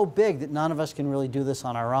problem is so big that none of us can really do this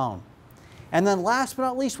on our own. And then last but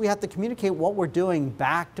not least, we have to communicate what we're doing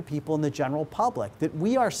back to people in the general public, that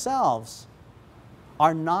we ourselves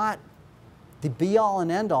are not the be-all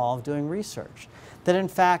and end-all of doing research. That in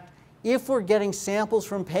fact, if we're getting samples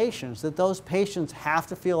from patients, that those patients have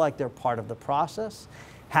to feel like they're part of the process,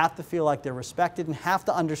 have to feel like they're respected, and have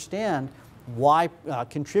to understand why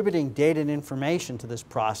contributing data and information to this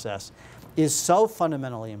process is so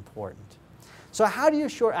fundamentally important. So how do you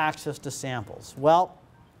assure access to samples? Well,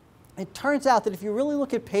 it turns out that if you really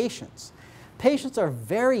look at patients, patients are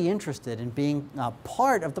very interested in being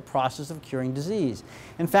part of the process of curing disease.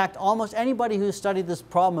 In fact, almost anybody who's studied this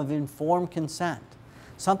problem of informed consent,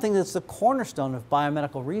 something that's the cornerstone of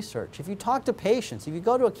biomedical research, if you talk to patients, if you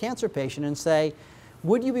go to a cancer patient and say,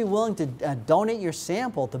 would you be willing to donate your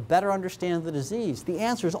sample to better understand the disease? The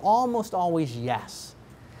answer is almost always yes.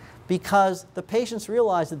 because the patients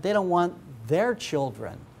realize that they don't want their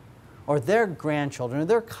children or their grandchildren or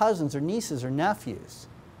their cousins or nieces or nephews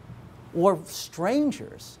or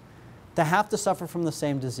strangers to have to suffer from the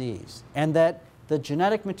same disease, and that the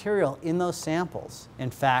genetic material in those samples, in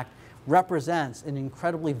fact, represents an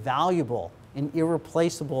incredibly valuable and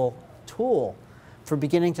irreplaceable tool for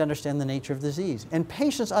beginning to understand the nature of disease. And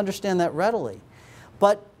patients understand that readily.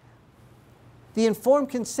 But the informed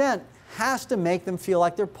consent has to make them feel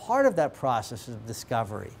like they're part of that process of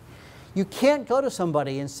discovery. You can't go to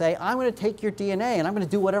somebody and say, I'm going to take your DNA and I'm going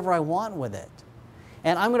to do whatever I want with it,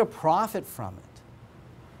 and I'm going to profit from it.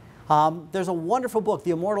 There's a wonderful book,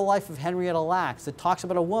 The Immortal Life of Henrietta Lacks, that talks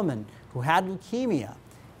about a woman who had leukemia,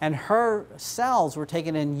 and her cells were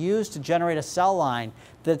taken and used to generate a cell line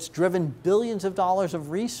that's driven billions of dollars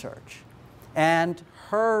of research. And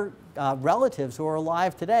her relatives who are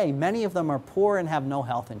alive today, many of them are poor and have no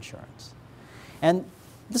health insurance. And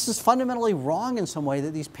this is fundamentally wrong in some way,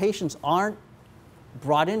 that these patients aren't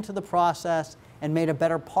brought into the process and made a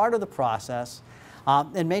better part of the process,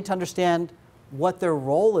 and made to understand what their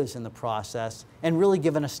role is in the process, and really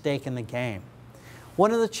given a stake in the game.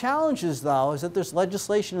 One of the challenges, though, is that there's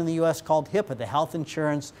legislation in the US called HIPAA, the Health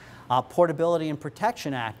Insurance Portability and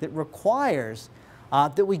Protection Act, that requires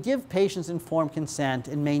that we give patients informed consent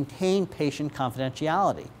and maintain patient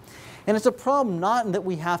confidentiality. And it's a problem not in that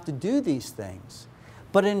we have to do these things,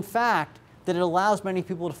 but in fact that it allows many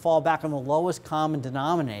people to fall back on the lowest common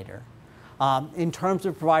denominator in terms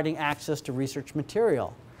of providing access to research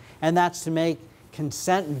material. And that's to make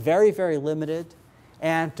consent very, very limited,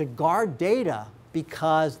 and to guard data,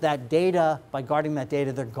 because that data, by guarding that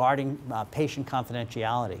data, they're guarding patient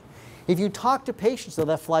confidentiality. If you talk to patients, though,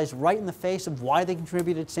 that flies right in the face of why they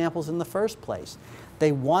contributed samples in the first place.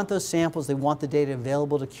 They want those samples, they want the data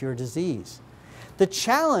available to cure disease. The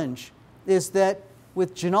challenge is that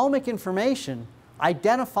with genomic information,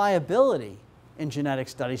 identifiability in genetic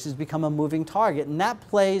studies has become a moving target, and that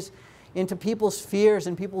plays into people's fears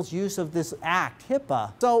and people's use of this act,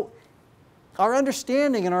 HIPAA. So our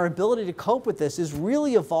understanding and our ability to cope with this is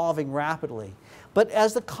really evolving rapidly. But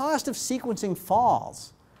as the cost of sequencing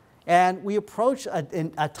falls, and we approach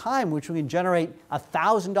a time which we can generate a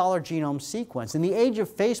 $1,000 genome sequence, in the age of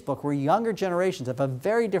Facebook, where younger generations have a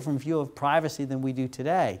very different view of privacy than we do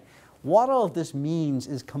today, what all of this means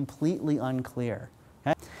is completely unclear.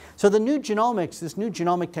 Okay? So the new genomics, this new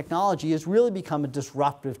genomic technology, has really become a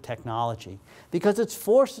disruptive technology, because it's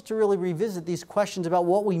forced us to really revisit these questions about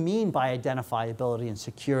what we mean by identifiability and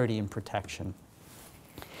security and protection.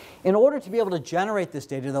 In order to be able to generate this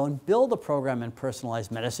data, though, and build a program in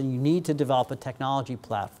personalized medicine, you need to develop a technology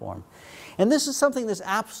platform. And this is something that's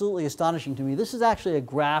absolutely astonishing to me. This is actually a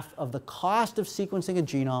graph of the cost of sequencing a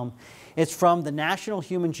genome. It's from the National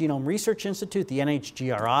Human Genome Research Institute, the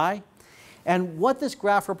NHGRI. And what this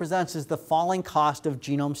graph represents is the falling cost of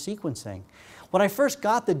genome sequencing. When I first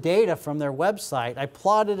got the data from their website, I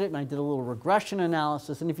plotted it and I did a little regression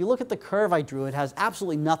analysis. And if you look at the curve I drew, it has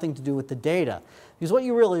absolutely nothing to do with the data. Because what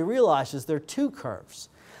you really realize is there are two curves.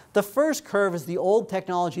 The first curve is the old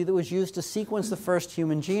technology that was used to sequence the first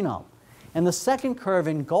human genome. And the second curve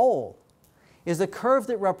in gold is the curve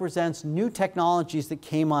that represents new technologies that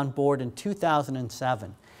came on board in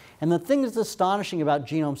 2007. And the thing that's astonishing about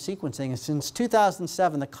genome sequencing is since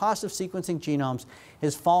 2007, the cost of sequencing genomes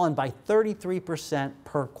has fallen by 33%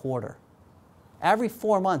 per quarter. Every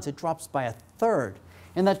 4 months, it drops by a third.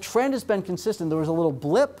 And that trend has been consistent. There was a little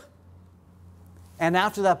blip, and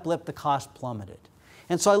after that blip, the cost plummeted.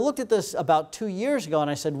 And so I looked at this about 2 years ago,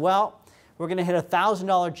 and I said, well, we're going to hit a $1,000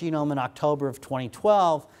 genome in October of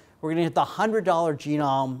 2012. We're going to hit the $100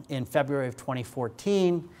 genome in February of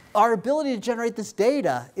 2014. Our ability to generate this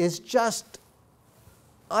data is just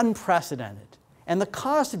unprecedented. And the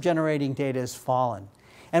cost of generating data has fallen.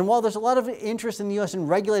 And while there's a lot of interest in the US in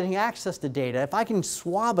regulating access to data, if I can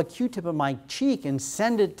swab a Q-tip of my cheek and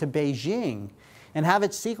send it to Beijing and have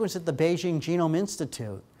it sequenced at the Beijing Genome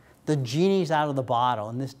Institute, the genie's out of the bottle,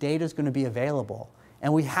 and this data is going to be available.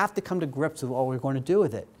 And we have to come to grips with what we're going to do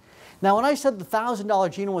with it. Now, when I said the $1,000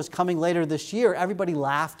 genome was coming later this year, everybody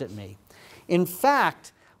laughed at me. In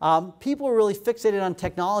fact, people are really fixated on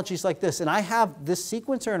technologies like this. And I have this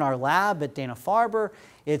sequencer in our lab at Dana-Farber.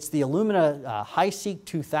 It's the Illumina HiSeq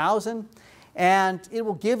 2000. And it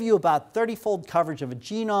will give you about 30-fold coverage of a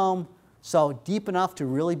genome, so deep enough to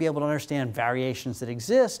really be able to understand variations that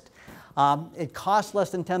exist. It costs less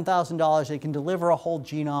than $10,000. It can deliver a whole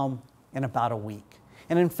genome in about a week.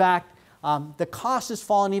 And in fact, the cost has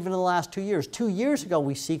fallen even in the last 2 years. 2 years ago,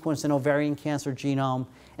 we sequenced an ovarian cancer genome,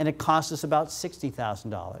 and it cost us about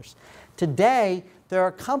 $60,000. Today, there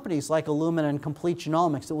are companies like Illumina and Complete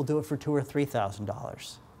Genomics that will do it for $2,000 or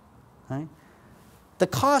 $3,000. Okay? The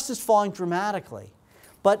cost is falling dramatically.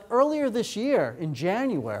 But earlier this year, in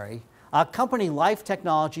January, a company, Life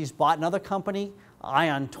Technologies, bought another company,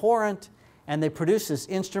 Ion Torrent, and they produced this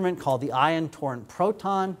instrument called the Ion Torrent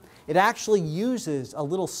Proton. It actually uses a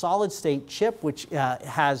little solid-state chip which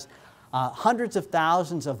has hundreds of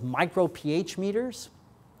thousands of micro pH meters.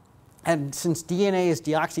 And since DNA is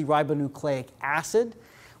deoxyribonucleic acid,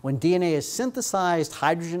 when DNA is synthesized,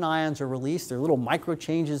 hydrogen ions are released. They're little micro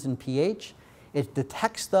changes in pH. It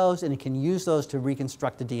detects those, and it can use those to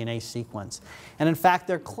reconstruct the DNA sequence. And in fact,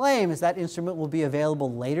 their claim is that instrument will be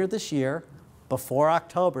available later this year, before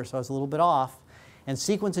October, so I was a little bit off, and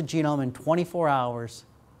sequence a genome in 24 hours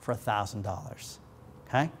for $1,000.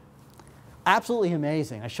 Okay? Absolutely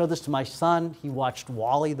amazing. I showed this to my son. He watched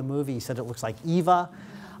WALL-E, the movie. He said it looks like Eva.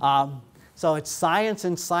 So it's science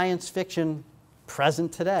and science fiction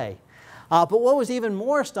present today. But what was even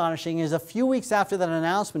more astonishing is a few weeks after that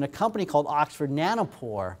announcement, a company called Oxford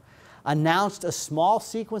Nanopore announced a small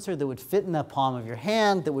sequencer that would fit in the palm of your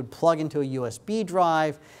hand, that would plug into a USB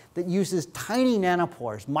drive, that uses tiny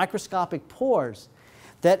nanopores, microscopic pores,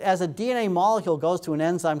 that as a DNA molecule goes to an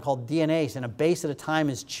enzyme called DNase and a base at a time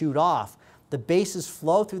is chewed off, the bases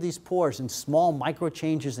flow through these pores and small micro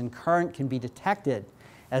changes in current can be detected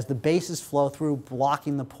as the bases flow through,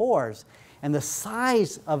 blocking the pores. And the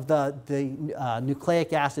size of the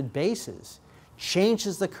nucleic acid bases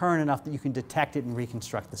changes the current enough that you can detect it and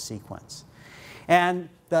reconstruct the sequence. And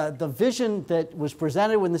the vision that was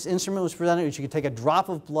presented when this instrument was presented is you could take a drop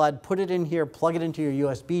of blood, put it in here, plug it into your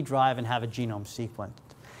USB drive, and have a genome sequenced.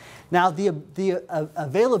 Now, the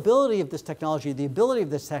availability of this technology, the ability of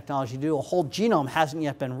this technology to do a whole genome hasn't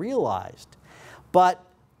yet been realized. But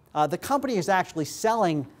the company is actually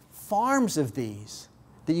selling farms of these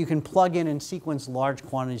that you can plug in and sequence large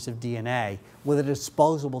quantities of DNA with a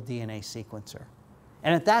disposable DNA sequencer.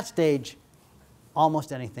 And at that stage,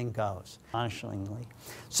 almost anything goes, astonishingly.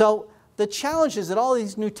 So the challenge is that all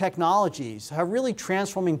these new technologies are really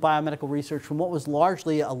transforming biomedical research from what was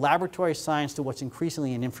largely a laboratory science to what's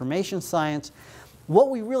increasingly an information science.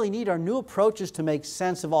 What we really need are new approaches to make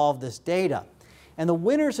sense of all of this data. And the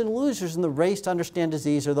winners and losers in the race to understand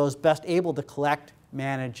disease are those best able to collect,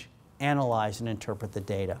 manage, analyze, and interpret the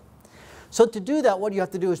data. So to do that, what you have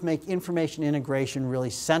to do is make information integration really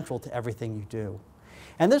central to everything you do.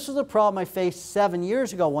 And this was a problem I faced 7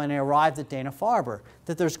 years ago when I arrived at Dana-Farber,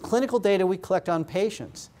 that there's clinical data we collect on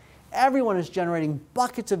patients. Everyone is generating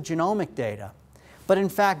buckets of genomic data. But in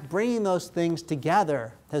fact, bringing those things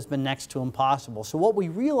together has been next to impossible. So what we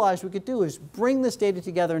realized we could do is bring this data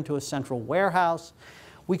together into a central warehouse.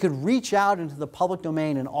 We could reach out into the public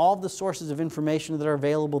domain and all of the sources of information that are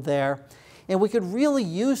available there. And we could really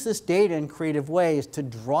use this data in creative ways to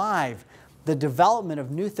drive the development of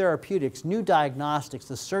new therapeutics, new diagnostics,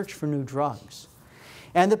 the search for new drugs.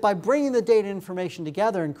 And that by bringing the data and information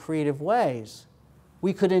together in creative ways,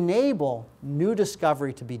 we could enable new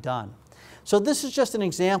discovery to be done. So this is just an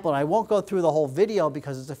example, and I won't go through the whole video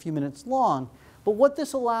because it's a few minutes long, but what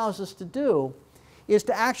this allows us to do is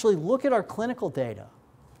to actually look at our clinical data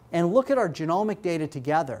and look at our genomic data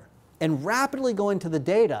together and rapidly go into the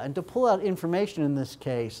data and to pull out information in this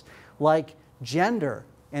case like gender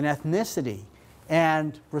and ethnicity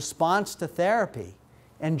and response to therapy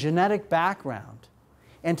and genetic background,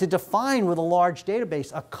 and to define with a large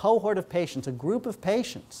database a cohort of patients, a group of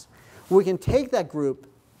patients. We can take that group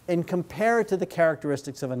and compare it to the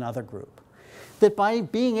characteristics of another group. That by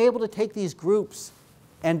being able to take these groups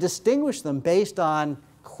and distinguish them based on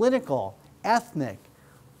clinical, ethnic,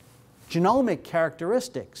 genomic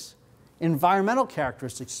characteristics, environmental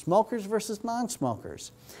characteristics, smokers versus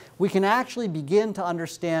non-smokers, we can actually begin to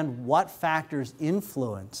understand what factors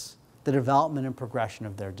influence the development and progression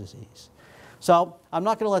of their disease. So I'm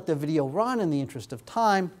not going to let the video run in the interest of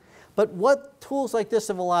time, but what tools like this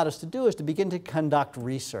have allowed us to do is to begin to conduct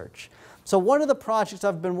research. So one of the projects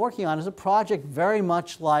I've been working on is a project very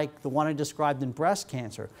much like the one I described in breast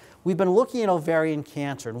cancer. We've been looking at ovarian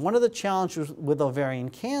cancer, and one of the challenges with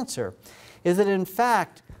ovarian cancer is that in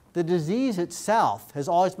fact the disease itself has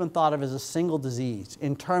always been thought of as a single disease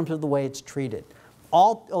in terms of the way it's treated.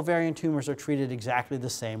 All ovarian tumors are treated exactly the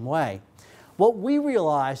same way. What we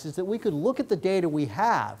realized is that we could look at the data we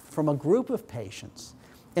have from a group of patients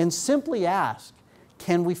and simply ask,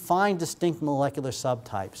 can we find distinct molecular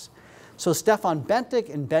subtypes? So Stefan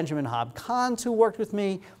Bentic and Benjamin Hobb-Kahns, who worked with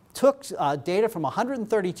me, took data from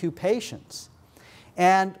 132 patients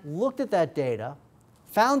and looked at that data,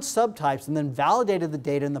 found subtypes, and then validated the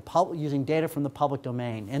data in using data from the public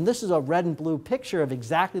domain. And this is a red and blue picture of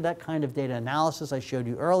exactly that kind of data analysis I showed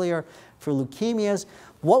you earlier for leukemias.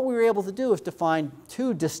 What we were able to do is to find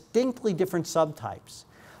two distinctly different subtypes.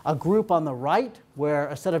 A group on the right, where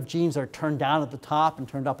a set of genes are turned down at the top and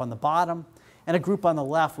turned up on the bottom, and a group on the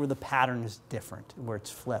left where the pattern is different, where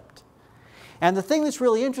it's flipped. And the thing that's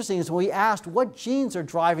really interesting is when we asked what genes are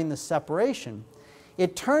driving this separation,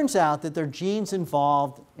 it turns out that they're genes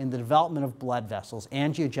involved in the development of blood vessels,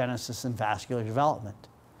 angiogenesis and vascular development.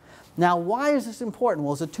 Now, why is this important?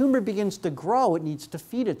 Well, as a tumor begins to grow, it needs to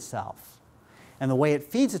feed itself. And the way it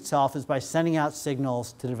feeds itself is by sending out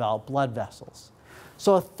signals to develop blood vessels.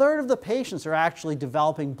 So a third of the patients are actually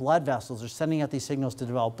developing blood vessels or sending out these signals to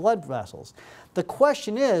develop blood vessels. The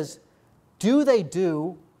question is, do they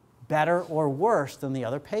do better or worse than the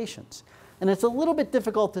other patients? And it's a little bit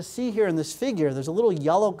difficult to see here in this figure. There's a little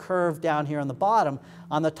yellow curve down here on the bottom.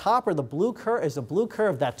 On the top are the blue curve, is a blue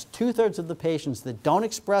curve. That's 2/3 of the patients that don't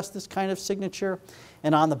express this kind of signature.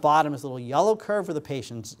 And on the bottom is a little yellow curve where the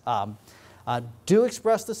patients do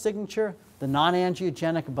express the signature, the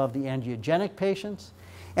non-angiogenic above the angiogenic patients.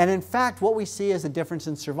 And in fact, what we see is a difference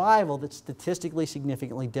in survival that's statistically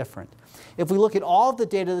significantly different. If we look at all of the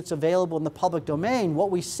data that's available in the public domain, what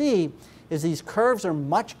we see is these curves are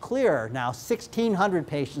much clearer. Now, 1,600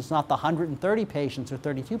 patients, not the 130 patients or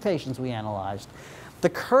 32 patients we analyzed. The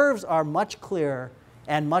curves are much clearer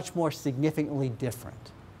and much more significantly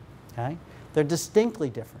different. Okay? They're distinctly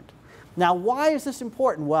different. Now, why is this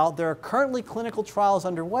important? Well, there are currently clinical trials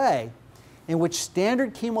underway in which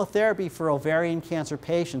standard chemotherapy for ovarian cancer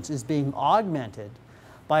patients is being augmented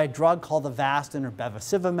by a drug called Avastin or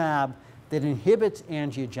bevacizumab that inhibits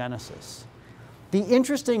angiogenesis. The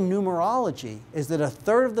interesting numerology is that a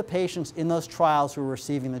third of the patients in those trials who are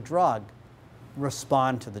receiving the drug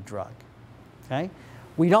respond to the drug. Okay?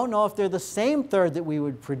 We don't know if they're the same third that we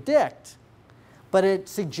would predict, but it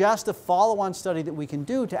suggests a follow-on study that we can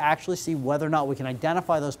do to actually see whether or not we can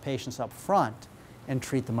identify those patients up front and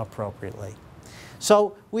treat them appropriately.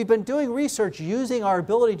 So we've been doing research using our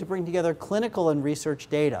ability to bring together clinical and research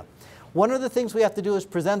data. One of the things we have to do is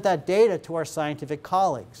present that data to our scientific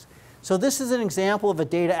colleagues. So this is an example of a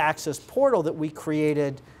data access portal that we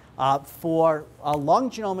created for a lung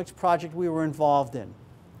genomics project we were involved in.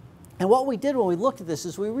 And what we did when we looked at this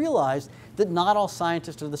is we realized that not all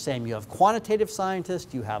scientists are the same. You have quantitative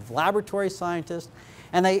scientists, you have laboratory scientists,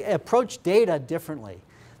 and they approach data differently.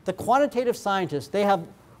 The quantitative scientists, they have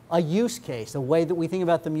a use case, a way that we think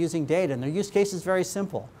about them using data, and their use case is very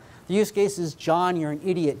simple. The use case is, John, you're an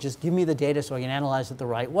idiot, just give me the data so I can analyze it the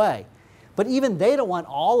right way. But even they don't want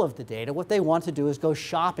all of the data. What they want to do is go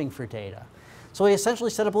shopping for data. So we essentially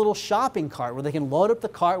set up a little shopping cart where they can load up the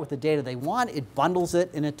cart with the data they want, it bundles it,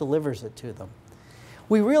 and it delivers it to them.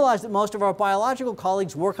 We realized that most of our biological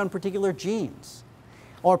colleagues work on particular genes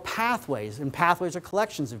or pathways, and pathways are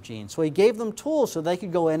collections of genes. So we gave them tools so they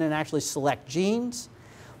could go in and actually select genes,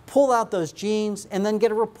 pull out those genes, and then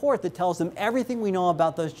get a report that tells them everything we know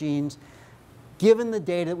about those genes given the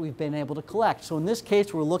data that we've been able to collect. So in this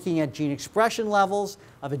case, we're looking at gene expression levels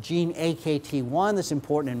of a gene AKT1 that's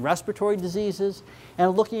important in respiratory diseases,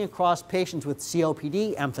 and looking across patients with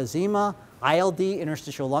COPD, emphysema, ILD,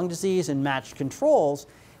 interstitial lung disease, and matched controls.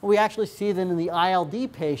 And we actually see that in the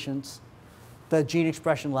ILD patients, the gene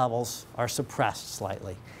expression levels are suppressed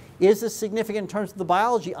slightly. Is this significant in terms of the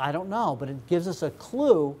biology? I don't know, but it gives us a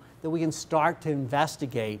clue that we can start to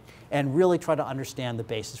investigate and really try to understand the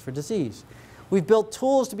basis for disease. We've built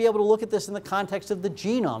tools to be able to look at this in the context of the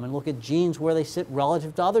genome and look at genes where they sit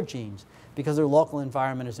relative to other genes because their local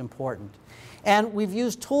environment is important. And we've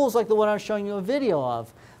used tools like the one I was showing you a video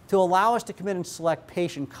of to allow us to come in and select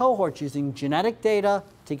patient cohorts using genetic data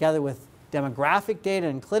together with demographic data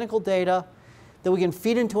and clinical data that we can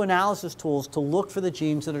feed into analysis tools to look for the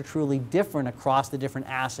genes that are truly different across the different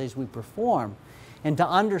assays we perform and to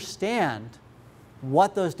understand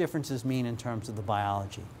what those differences mean in terms of the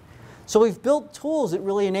biology. So we've built tools that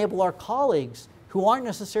really enable our colleagues who aren't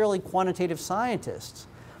necessarily quantitative scientists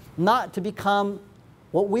not to become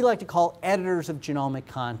what we like to call editors of genomic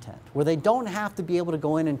content, where they don't have to be able to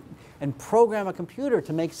go in and program a computer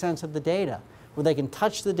to make sense of the data, where they can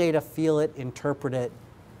touch the data, feel it, interpret it,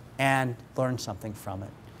 and learn something from it.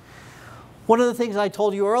 One of the things I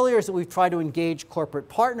told you earlier is that we've tried to engage corporate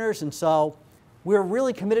partners, and so we're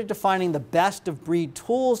really committed to finding the best of breed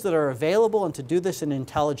tools that are available and to do this in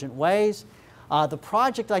intelligent ways. The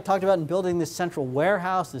project I talked about in building this central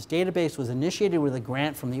warehouse, this database, was initiated with a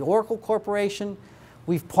grant from the Oracle Corporation.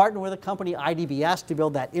 We've partnered with a company, IDBS, to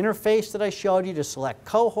build that interface that I showed you to select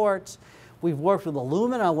cohorts. We've worked with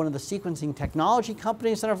Illumina, one of the sequencing technology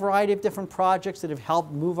companies, on a variety of different projects that have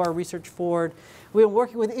helped move our research forward. We've been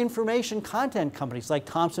working with information content companies like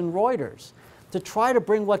Thomson Reuters to try to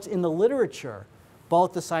bring what's in the literature,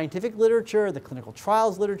 both the scientific literature, the clinical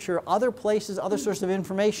trials literature, other places, other sources of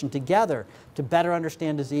information together to better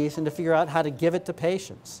understand disease and to figure out how to give it to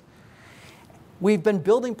patients. We've been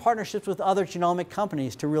building partnerships with other genomic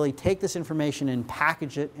companies to really take this information and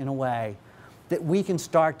package it in a way that we can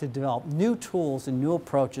start to develop new tools and new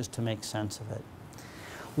approaches to make sense of it.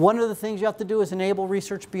 One of the things you have to do is enable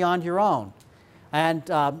research beyond your own. And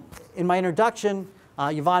in my introduction,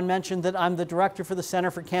 Yvonne mentioned that I'm the director for the Center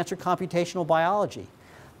for Cancer Computational Biology.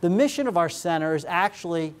 The mission of our center is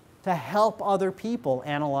actually to help other people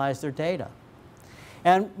analyze their data.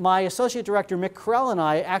 And my associate director, Mick Carell, and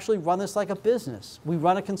I actually run this like a business. We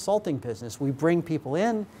run a consulting business. We bring people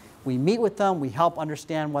in, we meet with them, we help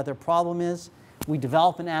understand what their problem is, we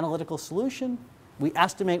develop an analytical solution, we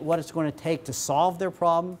estimate what it's going to take to solve their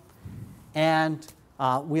problem, and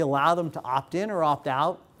we allow them to opt in or opt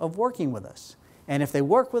out of working with us. And if they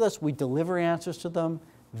work with us, we deliver answers to them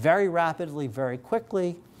very rapidly, very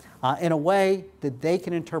quickly, in a way that they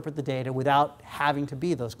can interpret the data without having to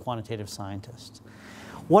be those quantitative scientists.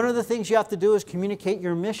 One of the things you have to do is communicate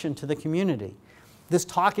your mission to the community. This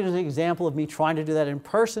talk is an example of me trying to do that in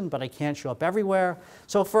person, but I can't show up everywhere.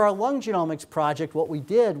 So for our lung genomics project, what we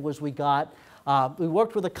did was we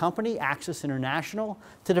worked with a company, Access International,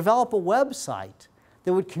 to develop a website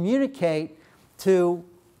that would communicate to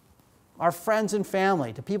our friends and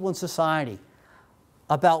family, to people in society,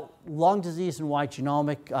 about lung disease and why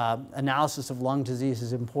genomic analysis of lung disease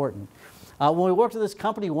is important. When we worked with this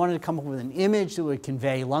company, we wanted to come up with an image that would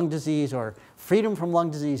convey lung disease or freedom from lung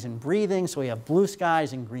disease in breathing. So we have blue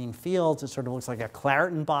skies and green fields. It sort of looks like a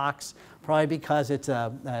Claritin box, probably because it's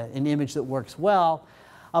an image that works well.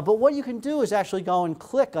 But what you can do is actually go and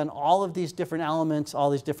click on all of these different elements, all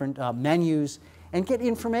these different menus, and get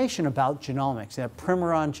information about genomics,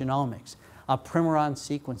 primer on genomics, primer on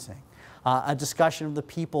sequencing, a discussion of the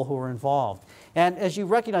people who are involved. And as you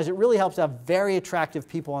recognize, it really helps to have very attractive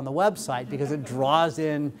people on the website because it draws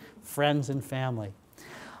in friends and family.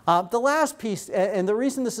 The last piece, and the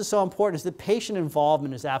reason this is so important, is that patient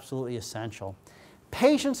involvement is absolutely essential.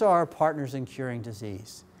 Patients are our partners in curing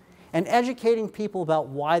disease. And educating people about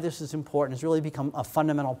why this is important has really become a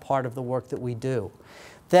fundamental part of the work that we do.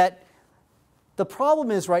 That the problem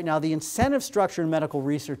is right now the incentive structure in medical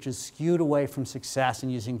research is skewed away from success in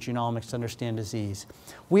using genomics to understand disease.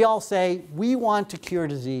 We all say, we want to cure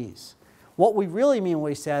disease. What we really mean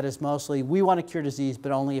when we said is mostly, we want to cure disease,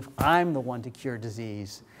 but only if I'm the one to cure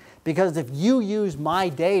disease. Because if you use my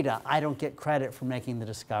data, I don't get credit for making the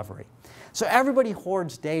discovery. So everybody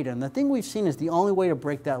hoards data, and the thing we've seen is the only way to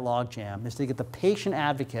break that logjam is to get the patient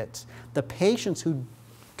advocates, the patients who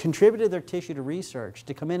contributed their tissue to research,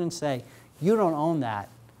 to come in and say, you don't own that,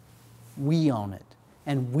 we own it.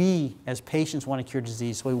 And we, as patients, want to cure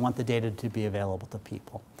disease, so we want the data to be available to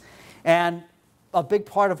people. And a big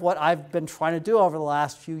part of what I've been trying to do over the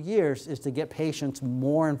last few years is to get patients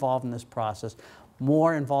more involved in this process,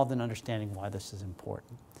 more involved in understanding why this is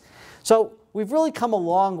important. So we've really come a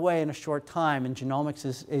long way in a short time, and genomics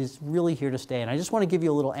is really here to stay. And I just want to give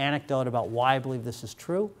you a little anecdote about why I believe this is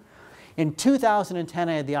true. In 2010,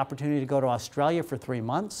 I had the opportunity to go to Australia for 3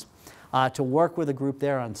 months to work with a group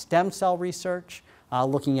there on stem cell research,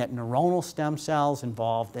 looking at neuronal stem cells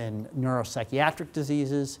involved in neuropsychiatric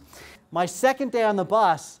diseases. My second day on the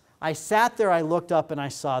bus, I sat there, I looked up, and I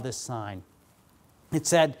saw this sign. It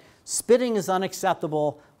said, "Spitting is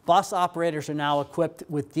unacceptable. Bus operators are now equipped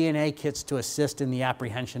with DNA kits to assist in the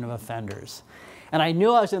apprehension of offenders." And I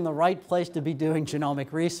knew I was in the right place to be doing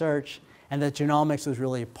genomic research, and that genomics was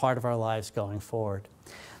really a part of our lives going forward.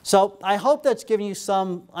 So I hope that's given you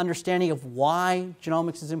some understanding of why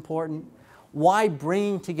genomics is important, why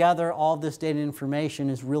bringing together all this data and information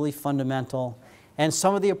is really fundamental, and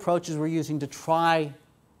some of the approaches we're using to try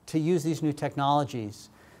to use these new technologies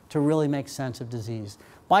to really make sense of disease.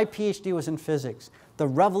 My PhD was in physics. The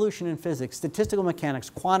revolution in physics, statistical mechanics,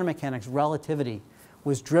 quantum mechanics, relativity,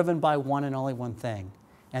 was driven by one and only one thing,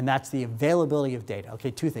 and that's the availability of data. Okay,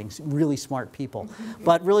 two things, really smart people,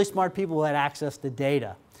 but really smart people who had access to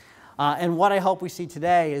data. And what I hope we see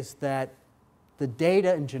today is that the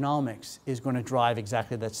data in genomics is going to drive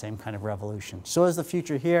exactly that same kind of revolution. So is the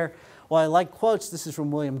future here? Well, I like quotes. This is from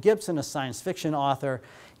William Gibson, a science fiction author.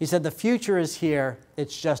 He said, "The future is here.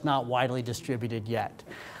 It's just not widely distributed yet."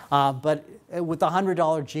 But with the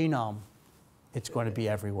 $100 genome, it's going to be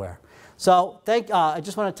everywhere. So I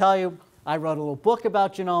just want to tell you, I wrote a little book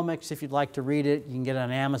about genomics. If you'd like to read it, you can get it on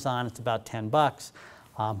Amazon. It's about $10.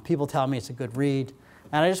 People tell me it's a good read.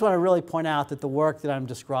 And I just want to really point out that the work that I'm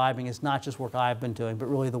describing is not just work I've been doing, but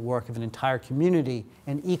really the work of an entire community,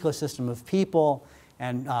 an ecosystem of people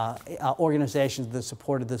and organizations that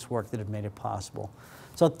supported this work that have made it possible.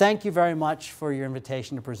 So thank you very much for your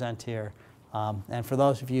invitation to present here. And for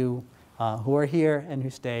those of you who are here and who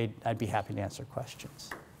stayed, I'd be happy to answer questions.